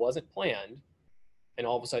that wasn't planned, and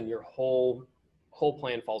all of a sudden your whole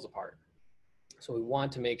plan falls apart. So we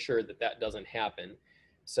want to make sure that that doesn't happen.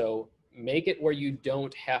 So make it where you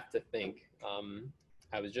don't have to think.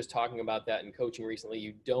 I was just talking about that in coaching recently.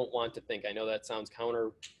 You don't want to think. I know that sounds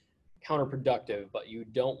counterproductive, but you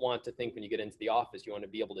don't want to think when you get into the office. You want to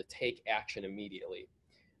be able to take action immediately.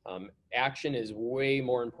 Action is way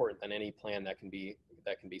more important than any plan that can be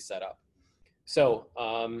set up. So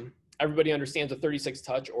everybody understands a 36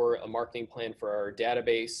 touch or a marketing plan for our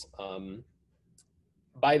database.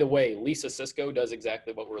 By the way, Lisa Cisco does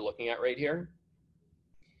exactly what we're looking at right here.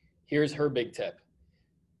 Here's her big tip.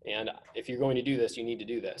 And if you're going to do this, you need to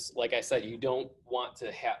do this. Like I said, you don't want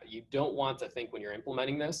to think when you're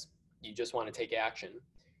implementing this. You just want to take action.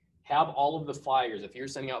 Have all of the flyers. If you're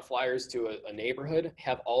sending out flyers to a neighborhood,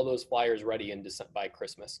 have all those flyers ready by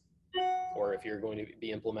Christmas. Or if you're going to be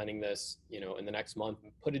implementing this, you know, in the next month,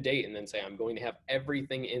 put a date and then say, I'm going to have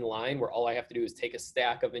everything in line where all I have to do is take a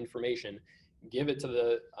stack of information, give it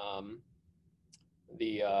to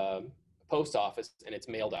the post office, and it's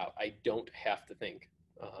mailed out. I don't have to think.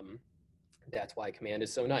 That's why command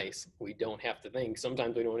is so nice. We don't have to think.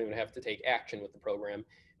 Sometimes we don't even have to take action with the program.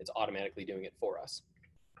 It's automatically doing it for us.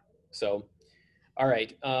 So, all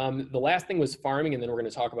right. The last thing was farming, and then we're going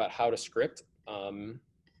to talk about how to script and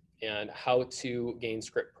how to gain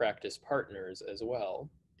script practice partners as well.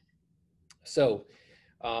 So,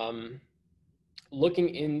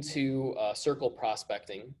 looking into circle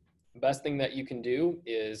prospecting, the best thing that you can do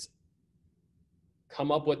is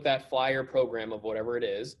come up with that flyer program of whatever it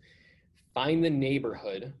is, find the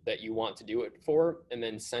neighborhood that you want to do it for, and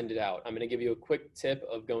then send it out. I'm going to give you a quick tip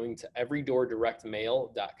of going to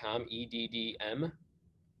everydoordirectmail.com, EDDM.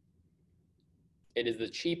 It is the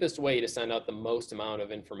cheapest way to send out the most amount of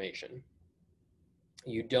information.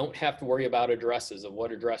 You don't have to worry about addresses of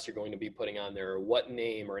what address you're going to be putting on there or what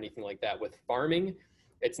name or anything like that. With farming,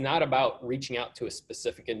 it's not about reaching out to a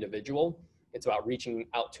specific individual. It's about reaching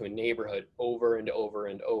out to a neighborhood over and over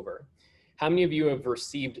and over. How many of you have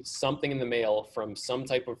received something in the mail from some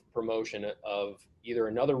type of promotion of either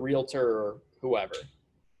another realtor or whoever?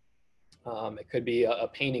 It could be a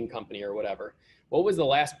painting company or whatever. What was the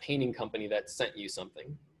last painting company that sent you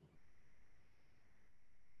something?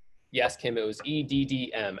 Yes, Kim, it was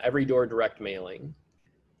EDDM, Every Door Direct Mailing.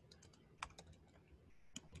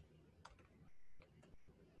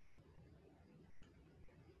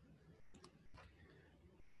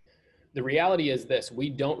 The reality is this: we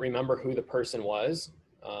don't remember who the person was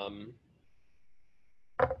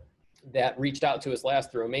that reached out to us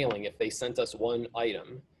last through a mailing if they sent us one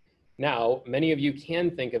item. Now, many of you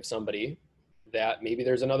can think of somebody that maybe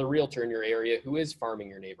there's another realtor in your area who is farming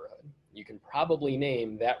your neighborhood. You can probably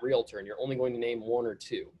name that realtor, and you're only going to name one or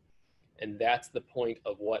two. And that's the point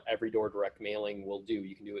of what Every Door Direct Mailing will do.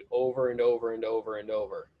 You can do it over and over and over and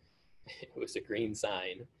over. It was a green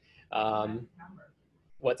sign.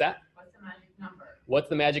 What's that? What's the magic number? What's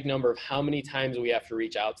the magic number of how many times we have to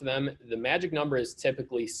reach out to them? The magic number is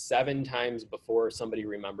typically 7 times before somebody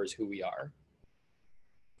remembers who we are.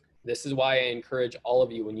 This is why I encourage all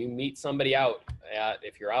of you, when you meet somebody out at,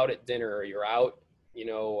 if you're out at dinner or you're out, you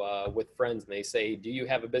know, with friends, and they say, do you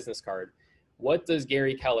have a business card? What does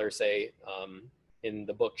Gary Keller say in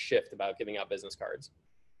the book Shift about giving out business cards?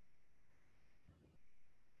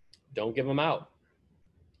 Don't give them out.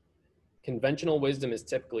 Conventional wisdom is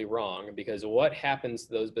typically wrong, because what happens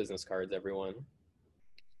to those business cards, everyone?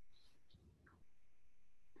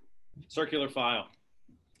 Circular file.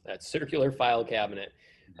 That circular file cabinet,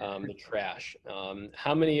 the trash.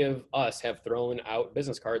 How many of us have thrown out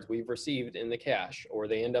business cards we've received in the cash, or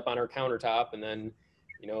they end up on our countertop and then,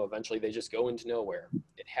 you know, eventually they just go into nowhere?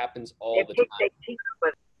 It happens all the time.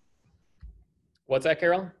 What's that,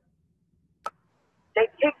 Carol? They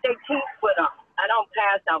pick their teeth with them. I don't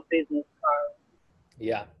pass out business cards.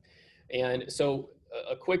 Yeah. And so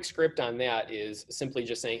a quick script on that is simply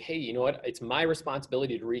just saying, hey, you know what? It's my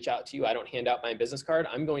responsibility to reach out to you. I don't hand out my business card.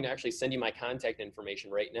 I'm going to actually send you my contact information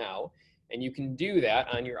right now. And you can do that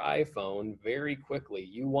on your iPhone very quickly.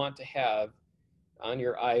 You want to have on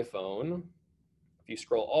your iPhone, if you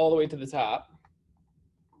scroll all the way to the top,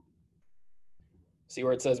 see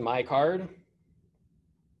where it says My Card?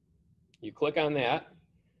 You click on that,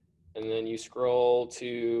 and then you scroll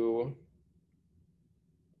to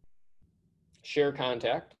Share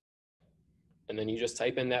Contact, and then you just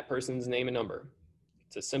type in that person's name and number.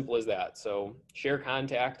 It's as simple as that. So Share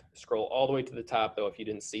Contact, scroll all the way to the top though if you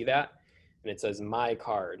didn't see that, and it says My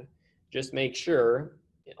Card. Just make sure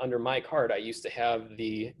under My Card, I used to have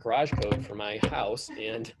the garage code for my house,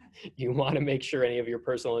 and you want to make sure any of your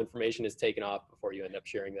personal information is taken off before you end up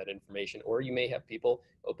sharing that information, or you may have people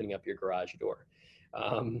opening up your garage door.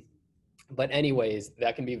 But anyways,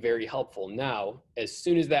 that can be very helpful. Now, as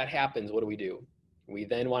soon as that happens, what do? We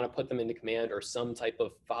then want to put them into command or some type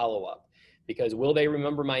of follow-up, because will they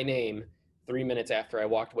remember my name 3 minutes after I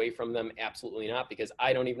walked away from them? Absolutely not, because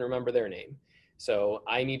I don't even remember their name. So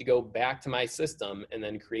I need to go back to my system and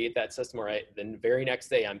then create that system where the very next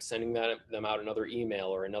day I'm sending them out another email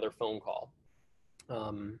or another phone call,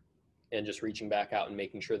 and just reaching back out and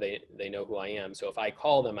making sure they know who I am. So if I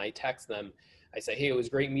call them, I text them, I say, hey, it was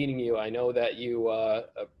great meeting you. I know that you, I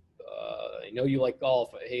know you like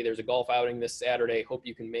golf. Hey, there's a golf outing this Saturday. Hope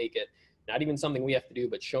you can make it. Not even something we have to do,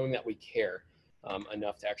 but showing that we care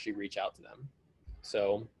enough to actually reach out to them.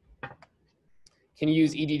 So can you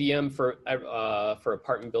use EDDM for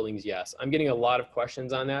apartment buildings? Yes. I'm getting a lot of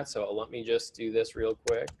questions on that, so let me just do this real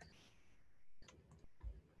quick.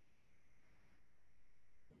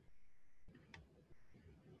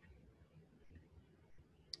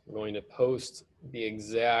 I'm going to post the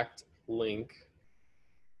exact link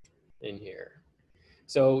in here.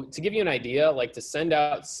 So to give you an idea, like to send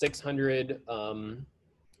out 600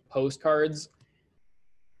 postcards,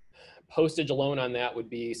 postage alone on that would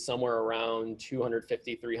be somewhere around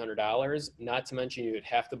 $250, $300. Not to mention you would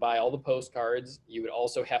have to buy all the postcards. You would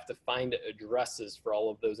also have to find addresses for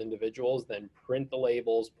all of those individuals, then print the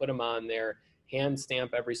labels, put them on there, hand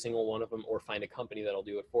stamp every single one of them, or find a company that'll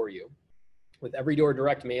do it for you. With Everydoor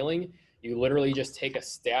direct mailing, you literally just take a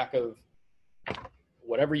stack of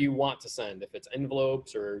whatever you want to send. If it's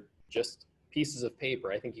envelopes or just pieces of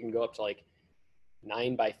paper, I think you can go up to like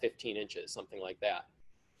 9 by 15 inches, something like that.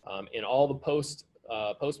 And all the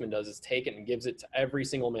postman does is take it and gives it to every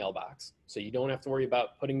single mailbox. So you don't have to worry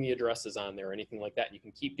about putting the addresses on there or anything like that. You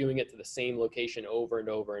can keep doing it to the same location over and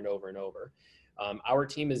over and over and over. Our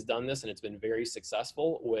team has done this and it's been very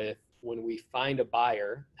successful with when we find a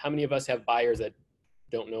buyer. How many of us have buyers that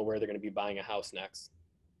don't know where they're going to be buying a house next?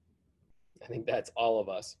 I think that's all of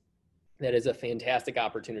us. That is a fantastic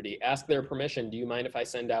opportunity. Ask their permission. Do you mind if I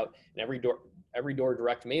send out an Everydoor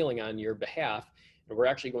direct mailing on your behalf? And we're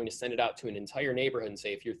actually going to send it out to an entire neighborhood and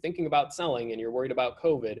say, if you're thinking about selling and you're worried about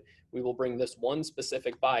COVID, we will bring this one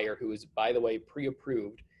specific buyer who is, by the way,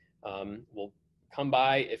 pre-approved. We'll come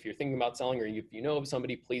by. If you're thinking about selling or if you know of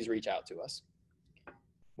somebody, please reach out to us.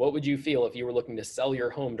 What would you feel if you were looking to sell your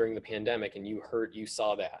home during the pandemic and you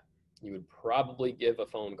saw that? You would probably give a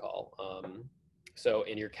phone call.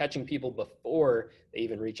 And you're catching people before they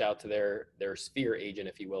even reach out to their sphere agent,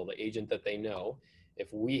 if you will, the agent that they know.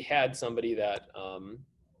 If we had somebody that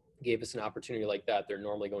gave us an opportunity like that, they're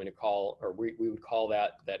normally going to call, or we would call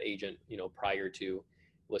that agent, prior to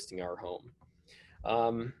listing our home.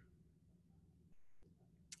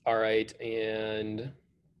 All right, and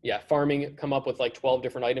yeah, farming, come up with like 12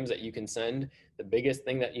 different items that you can send. The biggest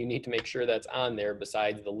thing that you need to make sure that's on there,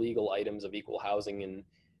 besides the legal items of equal housing and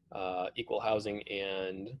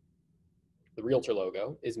the realtor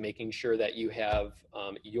logo, is making sure that you have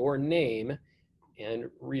your name and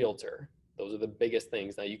realtor. Those are the biggest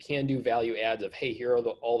things. Now you can do value adds of, hey, here are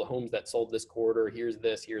all the homes that sold this quarter. Here's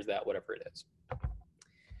this, here's that, whatever it is.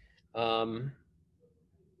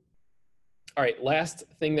 All right, last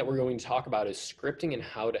thing that we're going to talk about is scripting and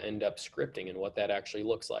how to end up scripting and what that actually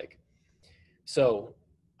looks like. So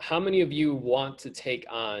how many of you want to take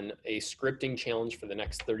on a scripting challenge for the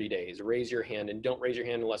next 30 days? Raise your hand, and don't raise your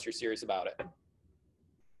hand unless you're serious about it.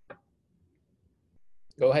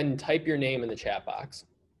 Go ahead and type your name in the chat box.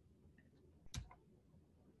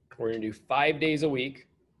 We're going to do 5 days a week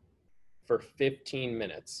for 15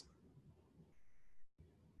 minutes.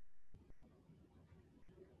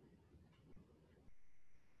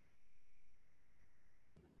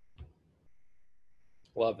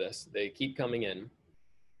 Love this. They keep coming in.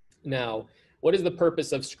 Now, what is the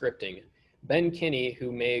purpose of scripting? Ben Kinney,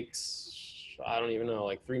 who makes, I don't even know,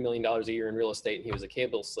 like $3 million a year in real estate, and he was a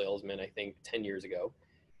cable salesman, I think, 10 years ago.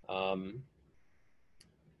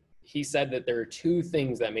 He said that there are two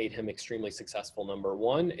things that made him extremely successful. Number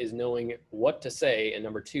one is knowing what to say, and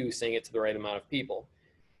number two, saying it to the right amount of people.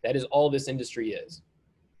 That is all this industry is.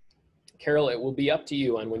 Carol, it will be up to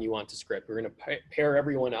you on when you want to script. We're going to pair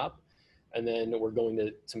everyone up, and then we're going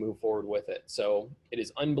to move forward with it. So it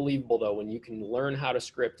is unbelievable, though, when you can learn how to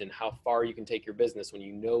script and how far you can take your business when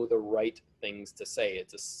you know the right things to say.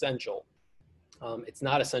 It's essential. It's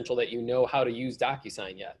not essential that you know how to use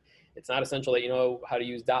DocuSign yet. It's not essential that you know how to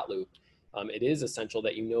use Dotloop. It is essential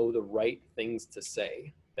that you know the right things to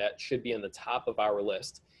say. That should be on the top of our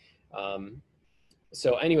list.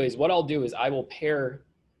 So anyways, what I'll do is I will pair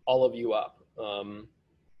all of you up.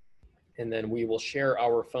 And then we will share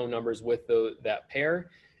our phone numbers with that pair.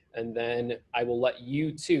 And then I will let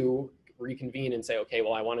you two reconvene and say, okay,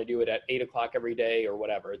 well, I want to do it at 8 o'clock every day or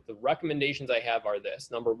whatever. The recommendations I have are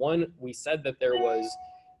this. Number one, we said that there was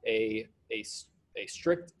a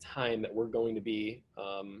strict time that we're going to be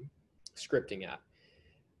scripting at.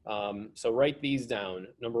 So write these down.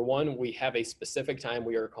 Number one, we have a specific time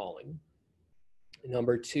we are calling.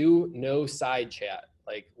 Number two, no side chat.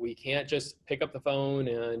 Like, we can't just pick up the phone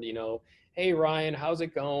and, hey, Ryan, how's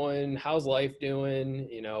it going? How's life doing?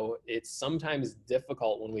 It's sometimes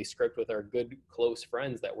difficult when we script with our good, close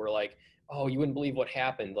friends that we're like, oh, you wouldn't believe what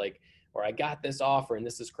happened. Or I got this offer and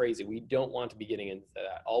this is crazy. We don't want to be getting into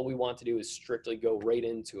that. All we want to do is strictly go right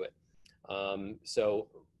into it. So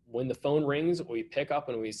when the phone rings, we pick up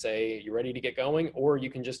and we say, you ready to get going? Or you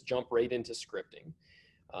can just jump right into scripting.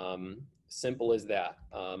 Simple as that.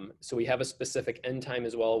 So we have a specific end time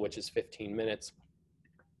as well, which is 15 minutes.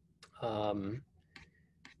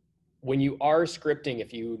 When you are scripting,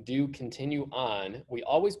 if you do continue on, we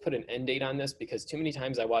always put an end date on this because too many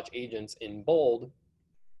times I watch agents in bold,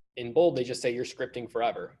 they just say you're scripting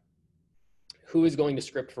forever. Who is going to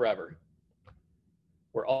script forever?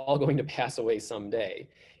 We're all going to pass away someday.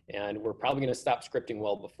 And we're probably going to stop scripting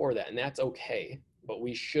well before that, and that's okay. But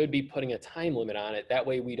we should be putting a time limit on it. That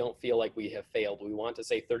way we don't feel like we have failed. We want to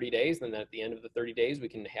say 30 days, and then at the end of the 30 days, we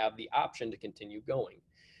can have the option to continue going.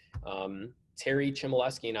 Terry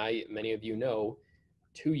Chmielewski and I, many of you know,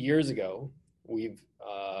 2 years ago, we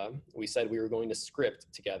said we were going to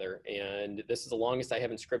script together. And this is the longest I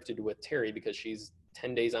haven't scripted with Terry because she's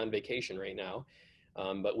 10 days on vacation right now.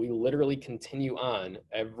 But we literally continue on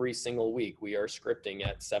every single week. We are scripting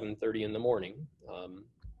at 7:30 in the morning.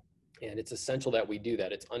 And it's essential that we do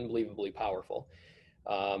that. It's unbelievably powerful.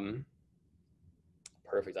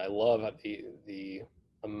 Perfect. I love the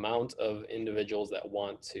amount of individuals that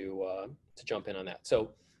want to jump in on that.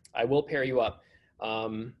 So I will pair you up.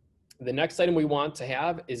 The next item we want to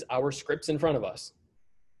have is our scripts in front of us.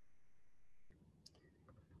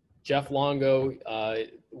 Jeff Longo,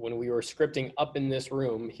 when we were scripting up in this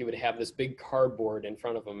room, he would have this big cardboard in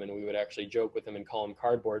front of him, and we would actually joke with him and call him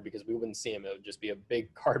cardboard because we wouldn't see him. It would just be a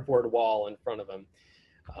big cardboard wall in front of him.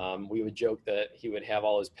 We would joke that he would have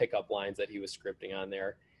all his pickup lines that he was scripting on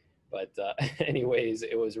there. But anyways,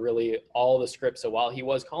 it was really all the scripts. So while he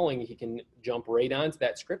was calling, he can jump right onto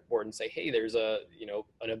that script board and say, hey, there's an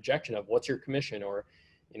objection of what's your commission, or,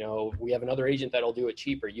 we have another agent that'll do it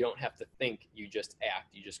cheaper. You don't have to think, you just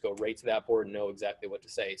act. You just go right to that board and know exactly what to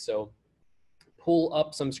say. So pull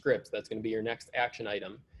up some scripts. That's going to be your next action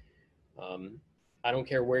item. I don't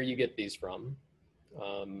care where you get these from.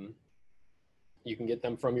 You can get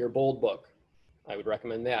them from your Bold book. I would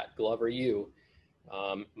recommend that. Glover U.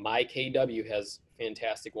 My KW has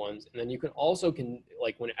fantastic ones. And then you can also,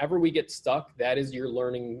 whenever we get stuck, that is your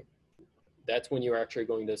learning. That's when you're actually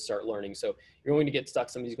going to start learning. So you're going to get stuck.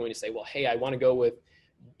 Somebody's going to say, well, hey, I want to go with,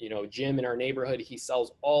 Jim in our neighborhood. He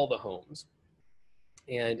sells all the homes.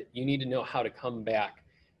 And you need to know how to come back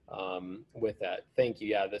with that. Thank you.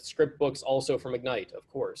 Yeah, the script books also from Ignite, of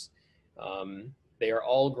course. They are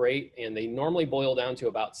all great, and they normally boil down to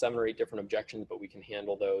about 7 or 8 different objections, but we can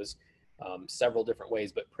handle those several different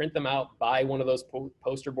ways. But print them out, buy one of those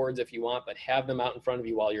poster boards if you want, but have them out in front of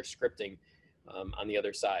you while you're scripting on the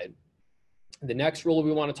other side. The next rule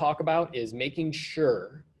we want to talk about is making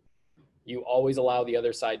sure you always allow the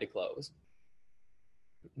other side to close.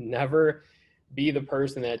 Never be the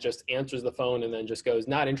person that just answers the phone and then just goes,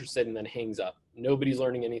 not interested, and then hangs up. Nobody's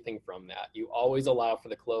learning anything from that. You always allow for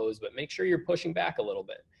the close, but make sure you're pushing back a little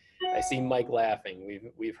bit. I see Mike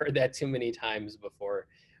laughing. We've heard that too many times before.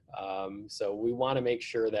 So we want to make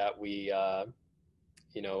sure that we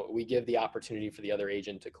give the opportunity for the other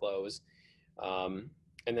agent to close.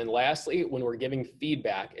 And then lastly, when we're giving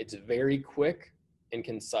feedback, it's very quick and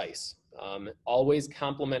concise. Always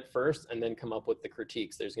compliment first and then come up with the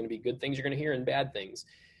critiques. There's going to be good things you're going to hear and bad things.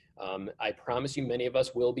 I promise you, many of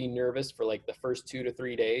us will be nervous for like the first 2 to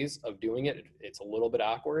 3 days of doing it. It's a little bit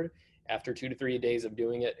awkward. After 2 to 3 days of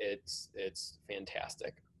doing it, it's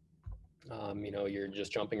fantastic. You're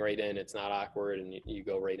just jumping right in. It's not awkward, and you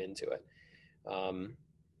go right into it.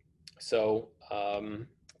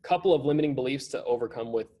 Couple of limiting beliefs to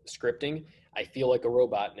overcome with scripting. I feel like a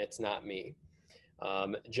robot, and it's not me.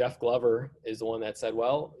 Jeff Glover is the one that said,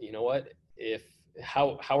 well, you know what,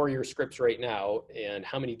 how are your scripts right now, and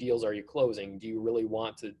how many deals are you closing? Do you really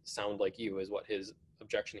want to sound like you, is what his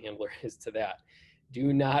objection handler is to that.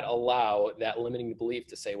 Do not allow that limiting belief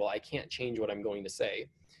to say, well, I can't change what I'm going to say.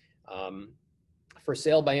 For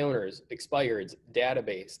sale by owners, expireds,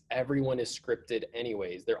 database, everyone is scripted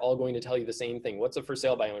anyways. They're all going to tell you the same thing. What's a for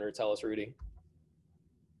sale by owner? Tell us, Rudy.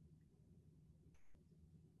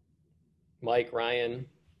 Mike, Ryan.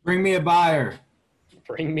 Bring me a buyer.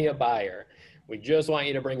 Bring me a buyer. We just want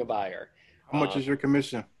you to bring a buyer. How much is your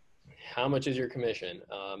commission? How much is your commission?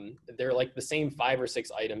 They're like the same 5 or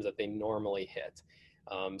 6 items that they normally hit.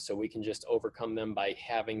 So we can just overcome them by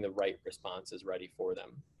having the right responses ready for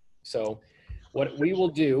them. So what we will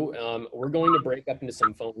do, we're going to break up into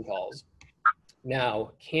some phone calls.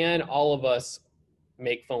 Now, can all of us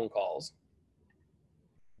make phone calls?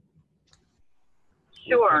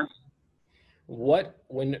 Sure. When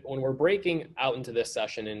we're breaking out into this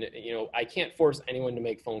session, and I can't force anyone to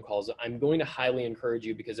make phone calls, I'm going to highly encourage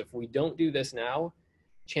you, because if we don't do this now,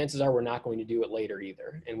 chances are we're not going to do it later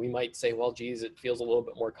either. And we might say, well, geez, it feels a little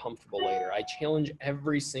bit more comfortable later. I challenge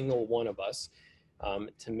every single one of us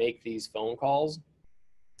to make these phone calls.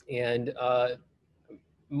 And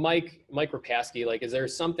Mike Rapaski, is there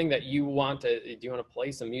something that do you want to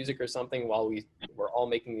play some music or something while we're all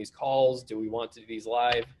making these calls? Do we want to do these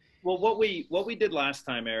live? Well, what we did last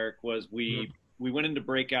time, Eric, was we went into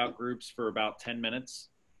breakout groups for about 10 minutes,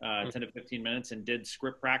 10 to 15 minutes and did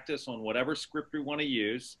script practice on whatever script we want to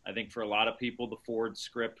use. I think for a lot of people, the Ford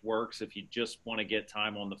script works if you just want to get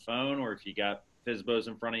time on the phone, or if you got FSBOs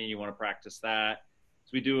in front of you, you want to practice that. So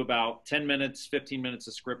we do about 10 minutes, 15 minutes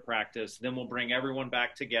of script practice. Then we'll bring everyone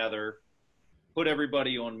back together, put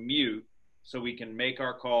everybody on mute so we can make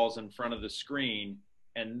our calls in front of the screen,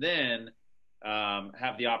 and then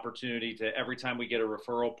have the opportunity to, every time we get a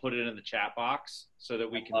referral, put it in the chat box so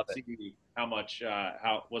that we can see how much,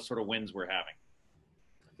 what sort of wins we're having.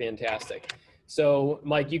 Fantastic. So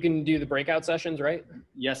Mike, you can do the breakout sessions, right?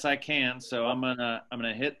 Yes, I can. So I'm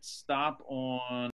gonna hit stop on